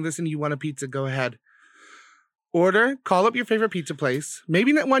listening to this and you want a pizza, go ahead. Call up your favorite pizza place.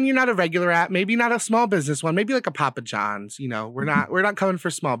 Maybe not one you're not a regular at. Maybe not a small business one. Maybe like a Papa John's. We're not coming for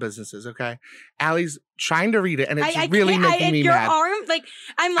small businesses, okay? Allie's trying to read it, and it's really making me mad. Arm, like,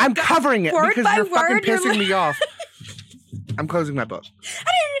 I'm covering it because you're fucking pissing me off. I'm closing my book.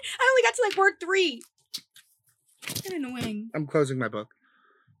 I only got to like word 3. Kind of annoying. I'm closing my book.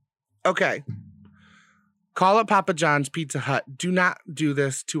 Okay. Call up Papa John's Pizza Hut. Do not do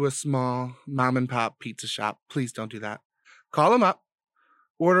this to a small mom and pop pizza shop. Please don't do that. Call them up.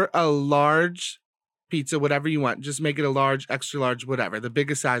 Order a large pizza, whatever you want. Just make it a large, extra large, whatever. The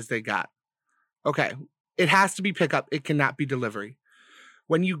biggest size they got. Okay. It has to be pickup. It cannot be delivery.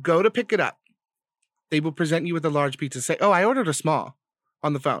 When you go to pick it up, they will present you with a large pizza. Say, oh, I ordered a small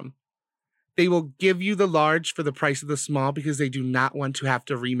on the phone. They will give you the large for the price of the small because they do not want to have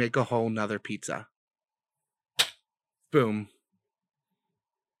to remake a whole nother pizza. Boom.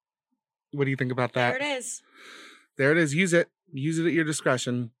 What do you think about that? There it is. There it is. Use it. Use it at your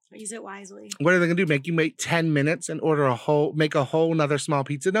discretion. Use it wisely. What are they going to do? Make you wait 10 minutes and make a whole nother small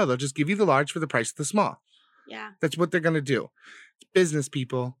pizza? No, they'll just give you the large for the price of the small. Yeah. That's what they're going to do. It's business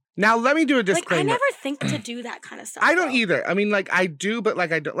people. Now, let me do a disclaimer. I never think to do that kind of stuff. I don't either. I mean, I do, but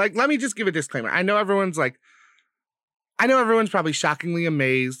I don't. Let me just give a disclaimer. I know everyone's probably shockingly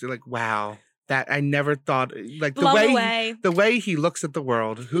amazed. They're like, wow, that I never thought, the way he looks at the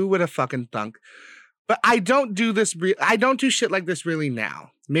world, who would have fucking thunk? But I don't do this. I don't do shit like this really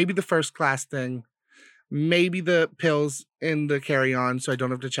now. Maybe the first class thing, maybe the pills in the carry-on so I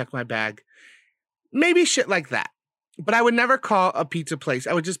don't have to check my bag. Maybe shit like that. But I would never call a pizza place.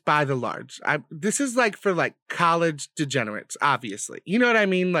 I would just buy the large. This is for college degenerates, obviously. You know what I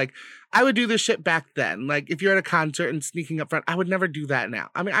mean? I would do this shit back then. If you're at a concert and sneaking up front, I would never do that now.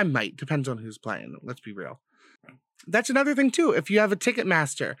 I mean, I might. Depends on who's playing. Let's be real. That's another thing, too. If you have a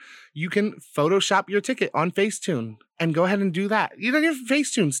Ticketmaster, you can Photoshop your ticket on Facetune and go ahead and do that. You don't have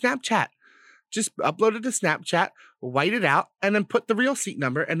Facetune, Snapchat. Just upload it to Snapchat, white it out, and then put the real seat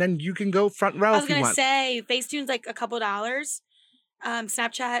number, and then you can go front row if you want. I was going to say, Facetune's a couple $.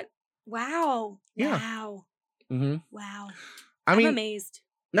 Snapchat, wow. Yeah. Wow. Mm-hmm. Wow. I'm amazed.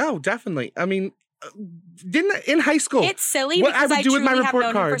 No, definitely. I mean, in high school. It's silly because I do with my truly have report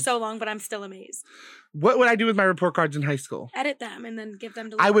known card him for so long, but I'm still amazed. What would I do with my report cards in high school? Edit them and then give them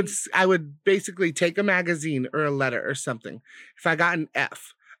to I Lori. would basically take a magazine or a letter or something. If I got an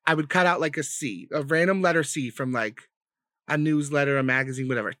F, I would cut out like a C, a random letter C from like a newsletter, a magazine,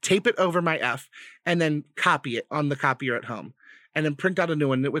 whatever. Tape it over my F and then copy it on the copier at home. And then print out a new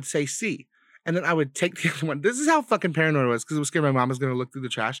one that would say C. And then I would take the other one. This is how fucking paranoid I was because I was scared my mom was going to look through the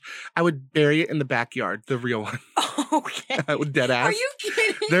trash. I would bury it in the backyard, the real one. Okay. I would dead ass. Are you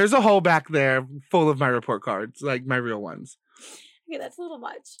kidding? There's a hole back there full of my report cards, like my real ones. Okay, that's a little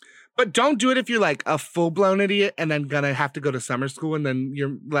much. But don't do it if you're like a full-blown idiot and then gonna have to go to summer school and then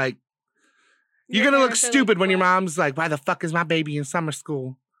you're like, you're gonna look stupid when your mom's like, why the fuck is my baby in summer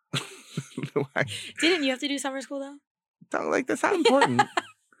school? Didn't you have to do summer school though? Don't like that's not important.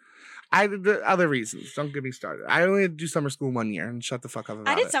 The other reasons. Don't get me started. I only had to do summer school 1 year and shut the fuck up about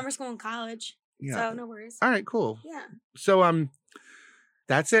it. I did summer school in college. Yeah. So no worries. All right, cool. Yeah. So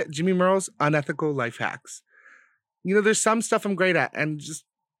that's it. Jimmy Merle's unethical life hacks. You know, there's some stuff I'm great at, and just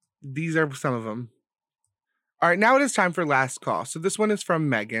these are some of them. All right, now it is time for last call. So this one is from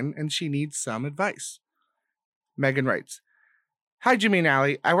Megan, and she needs some advice. Megan writes, "Hi, Jimmy and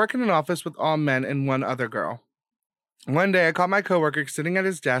Allie. I work in an office with all men and one other girl. One day, I caught my coworker sitting at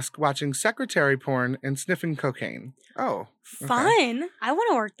his desk watching secretary porn and sniffing cocaine. Oh, okay. Fun. I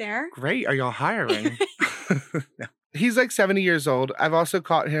want to work there. Great. Are y'all hiring?" No. He's like 70 years old. I've also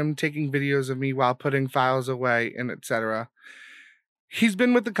caught him taking videos of me while putting files away and etc. He's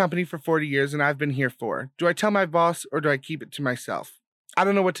been with the company for 40 years and I've been here 4. Do I tell my boss or do I keep it to myself? I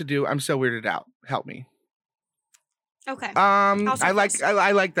don't know what to do. I'm so weirded out. Help me. Okay. I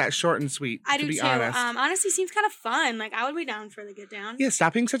like that short and sweet. I to do be too. honest. Honestly, seems kind of fun. Like I would be down for the get down. Yeah,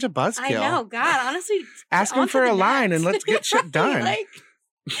 stop being such a buzzkill. I know. God, honestly, ask him for a line and let's get shit done. Like,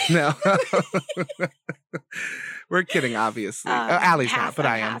 no, we're kidding. Obviously, Allie's not, but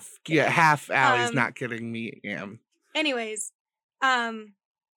I am. Yeah, half Allie's not kidding. Me am. Anyways,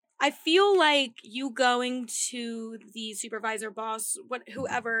 I feel like you going to the supervisor, boss,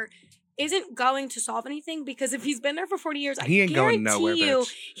 whoever, isn't going to solve anything because if he's been there for 40 years, he ain't going nowhere,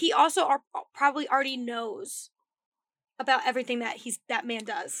 bitch. He also probably already knows about everything that man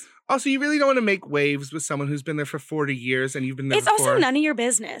does. Also, you really don't want to make waves with someone who's been there for 40 years and you've been there It's before. also none of your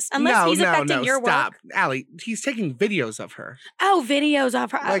business unless he's affecting your stop. work. Allie, he's taking videos of her. Oh, videos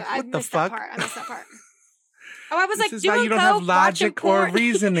of her. Like, I what the missed fuck? That part. I missed that part. Oh, I was This like, is doing why you don't coke, have logic or porn.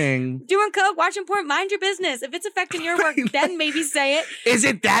 reasoning. Doing coke, watching porn, mind your business. If it's affecting your work, then maybe say it. Is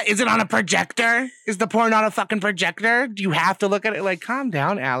it that? Is it on a projector? Is the porn on a fucking projector? Do you have to look at it? Like, calm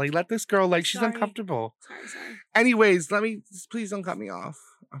down, Allie. Let this girl, like, she's uncomfortable. Sorry. Anyways, please don't cut me off.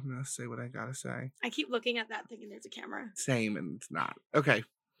 I'm going to say what I got to say. I keep looking at that thinking there's a camera. Same, and it's not. Okay.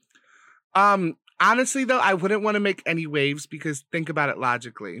 Honestly, though, I wouldn't want to make any waves because think about it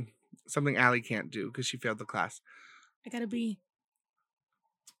logically. Something Allie can't do because she failed the class. I gotta be.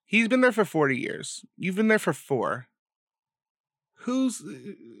 He's been there for 40 years. You've been there for 4. Who's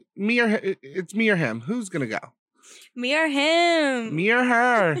me or it's me or him? Who's gonna go? Me or him? Me or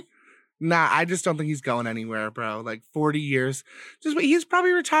her? Nah, I just don't think he's going anywhere, bro. Like 40 years. Just wait, he's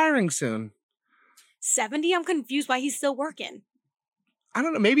probably retiring soon. 70? I'm confused why he's still working. I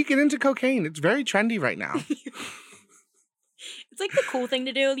don't know. Maybe get into cocaine. It's very trendy right now. It's like the cool thing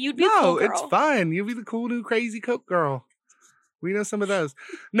to do. You'd be a cool girl. It's fun. You'll be the cool new crazy coke girl. We know some of those.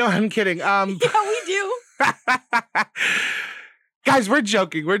 No, I'm kidding. Yeah, we do. Guys, we're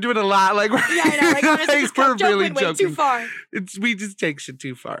joking. We're doing a lot. Like, I know. Like, honestly, just we're really way joking. too far. We just take shit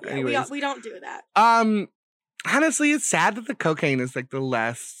too far. Yeah, anyways, we don't do that. Honestly, it's sad that the cocaine is like the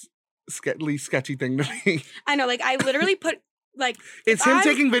least sketchy thing to me. I know. Like, I literally put like it's him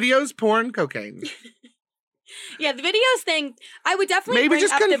taking videos, porn, cocaine. Yeah, the videos thing. I would definitely maybe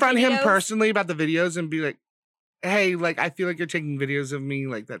just confront him videos. personally about the videos and be like, "Hey, like I feel like you're taking videos of me.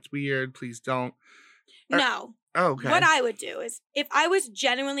 Like that's weird. Please don't." No. Oh, okay. What I would do is if I was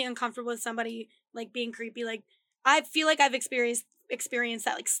genuinely uncomfortable with somebody like being creepy, like I feel like I've experienced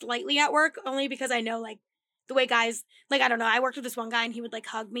that like slightly at work only because I know like the way guys like I don't know. I worked with this one guy and he would like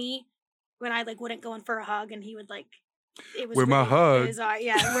hug me when I like wouldn't go in for a hug and he would like. It was where really my hug? Bizarre.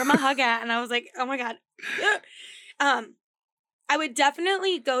 Yeah, where my hug at? And I was like, oh my God. I would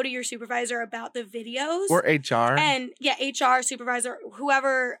definitely go to your supervisor about the videos. Or HR. And yeah, HR, supervisor,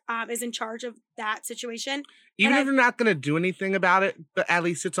 whoever is in charge of that situation. Even if you're not going to do anything about it, but at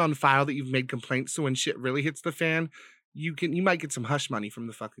least it's on file that you've made complaints. So when shit really hits the fan, you might get some hush money from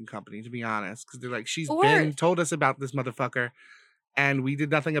the fucking company, to be honest. Because they're like, she's been told us about this motherfucker and we did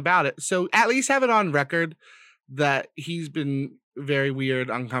nothing about it. So at least have it on record that he's been very weird,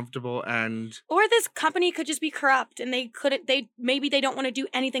 uncomfortable, and Or this company could just be corrupt and maybe they don't want to do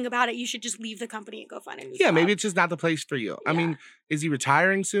anything about it. You should just leave the company and go find a new job. maybe it's just not the place for you. I Yeah. mean, is he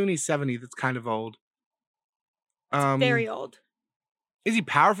retiring soon? He's 70. That's kind of old. Very old. Is he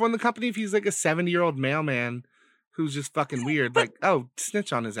powerful in the company if he's like a 70-year-old mailman who's just fucking weird? Like, oh,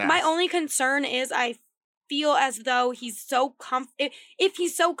 snitch on his ass. My only concern is I feel as though he's so if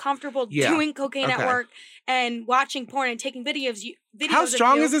he's so comfortable doing cocaine at work and watching porn and taking videos How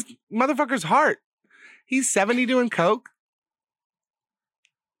strong is this motherfucker's heart? He's 70 doing coke.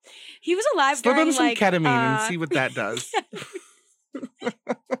 He was alive Slip during him some ketamine and see what that does.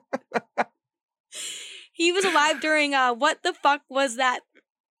 He was alive during what the fuck was that?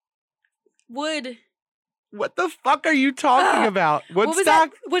 What the fuck are you talking about? Woodstock? What was that?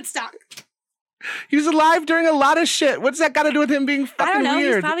 Woodstock. He was alive during a lot of shit. What's that got to do with him being fucking I don't know.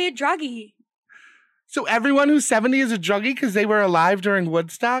 weird? He's probably a druggie. So everyone who's 70 is a druggie because they were alive during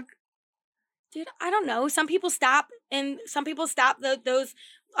Woodstock? Dude, I don't know. Some people stop, and some people stop those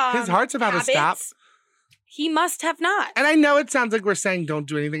his heart's about habits. to stop. He must have not. And I know it sounds like we're saying don't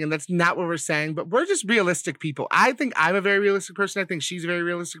do anything, and that's not what we're saying, but we're just realistic people. I think I'm a very realistic person. I think she's a very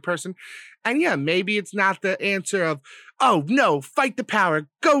realistic person. And yeah, maybe it's not the answer of, oh, no, fight the power.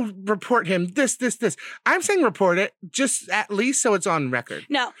 Go report him. This. I'm saying report it, just at least so it's on record.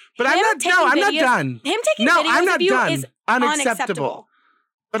 No. But I'm not done. Him taking videos of you is unacceptable.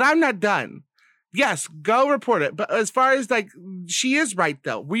 But I'm not done. Yes, go report it. But as far as like, she is right,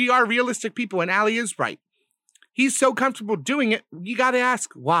 though. We are realistic people, and Allie is right. He's so comfortable doing it. You got to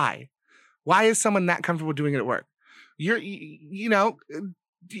ask why. Why is someone that comfortable doing it at work? You know,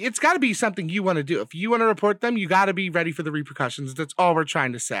 it's got to be something you want to do. If you want to report them, you got to be ready for the repercussions. That's all we're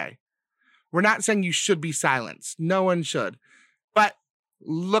trying to say. We're not saying you should be silenced. No one should. But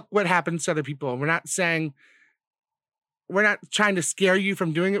look what happens to other people. We're not trying to scare you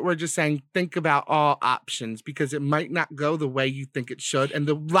from doing it. We're just saying think about all options because it might not go the way you think it should. And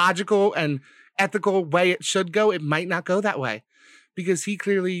the logical and ethical way it should go, it might not go that way because he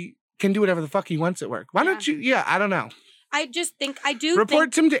clearly can do whatever the fuck he wants at work. Why don't you? Yeah, I don't know. I just think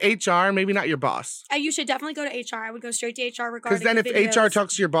report him to HR, maybe not your boss. You should definitely go to HR. I would go straight to HR regarding because then if videos. HR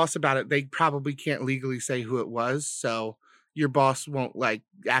talks to your boss about it, they probably can't legally say who it was. So your boss won't like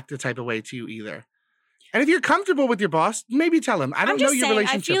act the type of way to you either. And if you're comfortable with your boss, maybe tell him. I don't know your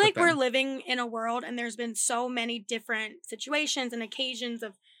relationship. I feel like with them. we're living in a world and there's been so many different situations and occasions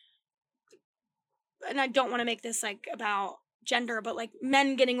of, and I don't want to make this like about gender, but like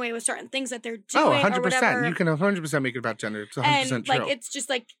men getting away with certain things that they're doing. Oh, 100%. Or whatever. You can 100% make it about gender. It's 100% and true. like it's just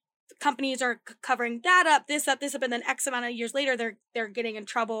like companies are covering that up, this up, and then X amount of years later they're getting in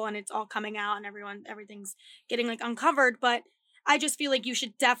trouble and it's all coming out and everything's getting like uncovered. But I just feel like you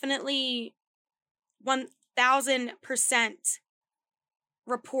should definitely 1000%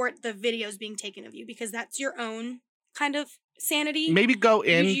 report the videos being taken of you because that's your own kind of sanity. Maybe go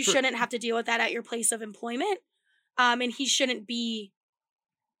in. You shouldn't have to deal with that at your place of employment. And he shouldn't be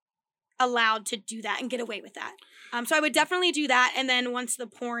allowed to do that and get away with that. So I would definitely do that. And then once the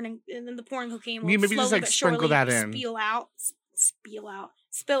porn and then the porn cocaine will maybe slowly just like but sprinkle surely that in. Spill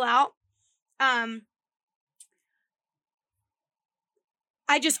out.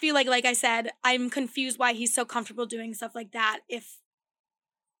 I just feel like I said, I'm confused why he's so comfortable doing stuff like that. If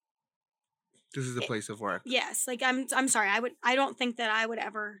this is a place of work. Yes. Like I'm sorry. I don't think that I would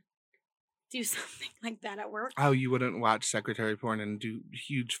ever do something like that at work. Oh, you wouldn't watch secretary porn and do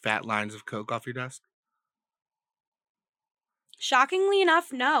huge fat lines of coke off your desk? Shockingly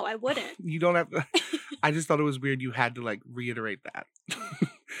enough, no, I wouldn't. You don't have to. I just thought it was weird you had to like reiterate that.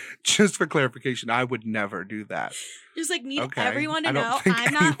 Just for clarification, I would never do that. Just like need everyone to know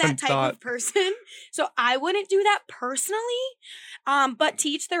I'm not that type of person. So I wouldn't do that personally. But to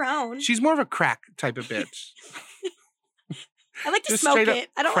each their own. She's more of a crack type of bitch. I like to smoke it.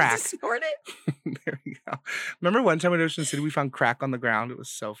 I don't crack. like to snort it. There you go. Remember one time in Ocean City we found crack on the ground? It was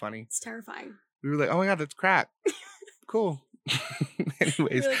so funny. It's terrifying. We were like, oh my God, that's crack. Cool.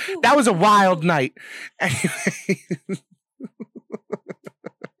 Anyways, like, cool. That was a wild night. Anyway.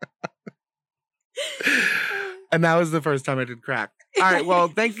 And that was the first time I did crack. All right, well,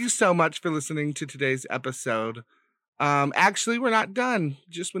 thank you so much for listening to today's episode. Actually, we're not done.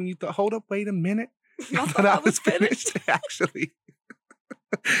 Just when you thought, hold up, wait a minute. I thought I was finished. Actually.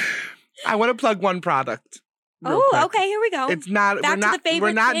 I want to plug one product. Oh, okay, here we go. It's not, Back to the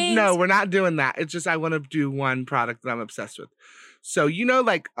favorite things. No, we're not doing that. It's just, I want to do one product that I'm obsessed with. So, you know,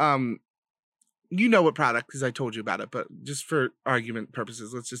 like, you know what product, because I told you about it, but just for argument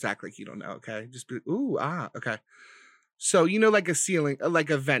purposes, let's just act like you don't know, okay? Just be, okay. So, you know, like a ceiling,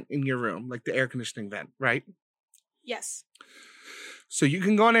 like a vent in your room, like the air conditioning vent, right? Yes. So you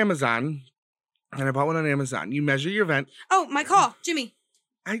can go on Amazon, and I bought one on Amazon. You measure your vent. Oh, my call. Jimmy.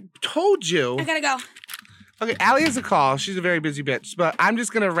 I told you. I gotta go. Okay, Allie has a call. She's a very busy bitch, but I'm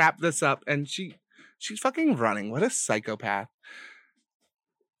just gonna wrap this up. And she's fucking running. What a psychopath.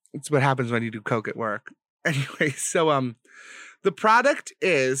 It's what happens when you do coke at work. Anyway, so the product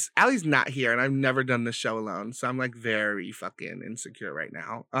is Allie's not here, and I've never done this show alone, so I'm like very fucking insecure right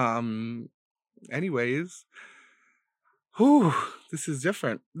now. Anyways, whew, this is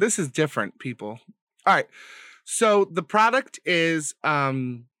different. This is different, people. All right. So the product is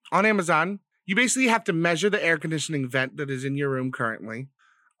on Amazon. You basically have to measure the air conditioning vent that is in your room currently.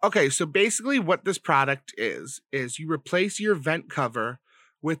 Okay, so basically what this product is you replace your vent cover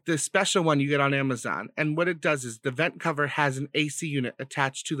with this special one you get on Amazon. And what it does is the vent cover has an AC unit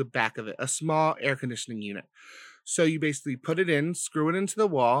attached to the back of it, a small air conditioning unit. So you basically put it in, screw it into the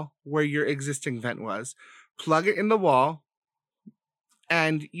wall where your existing vent was, plug it in the wall,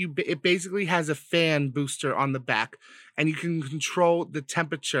 and it basically has a fan booster on the back, and you can control the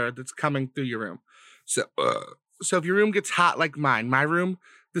temperature that's coming through your room. So if your room gets hot like mine, my room,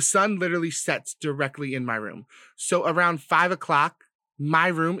 the sun literally sets directly in my room. So around 5 o'clock, my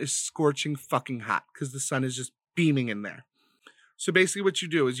room is scorching fucking hot because the sun is just beaming in there. So basically what you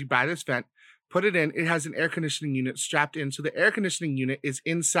do is you buy this vent, put it in. It has an air conditioning unit strapped in. So the air conditioning unit is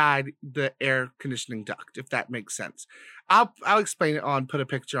inside the air conditioning duct, if that makes sense. I'll explain it on, put a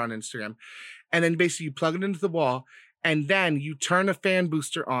picture on Instagram. And then basically you plug it into the wall, and then you turn a fan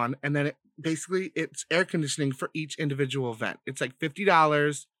booster on, and then it's air conditioning for each individual vent. It's like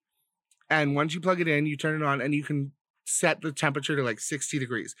 $50. And once you plug it in, you turn it on, and you can set the temperature to like 60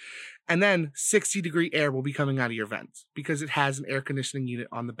 degrees. And then 60-degree air will be coming out of your vents because it has an air conditioning unit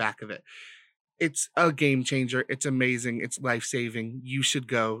on the back of it. It's a game changer. It's amazing. It's life-saving. You should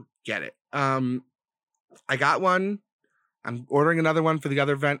go get it. I got one. I'm ordering another one for the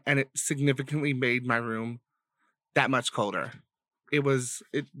other vent, and it significantly made my room that much colder. It was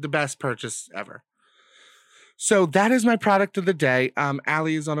the best purchase ever. So that is my product of the day.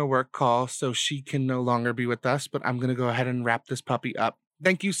 Allie is on a work call, so she can no longer be with us, but I'm going to go ahead and wrap this puppy up.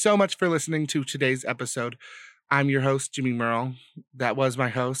 Thank you so much for listening to today's episode. I'm your host, Jimmy Merle. That was my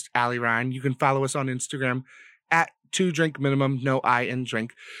host, Allie Ryan. You can follow us on Instagram at 2drinkminimum, no I in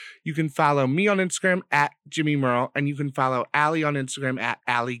drink. You can follow me on Instagram at Jimmy Merle, and you can follow Allie on Instagram at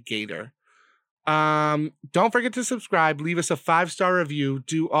Alligator. Don't forget to subscribe, leave us a 5-star review,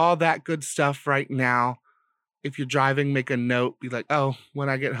 do all that good stuff right now. If you're driving, make a note, be like, oh, when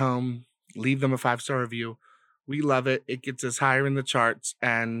I get home, leave them a 5-star review. We love it. It gets us higher in the charts,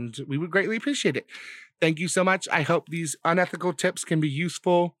 and we would greatly appreciate it. Thank you so much. I hope these unethical tips can be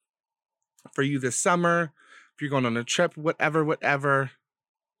useful for you this summer. If you're going on a trip, whatever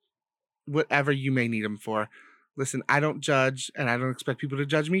you may need them for. Listen, I don't judge, and I don't expect people to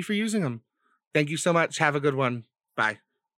judge me for using them. Thank you so much. Have a good one. Bye.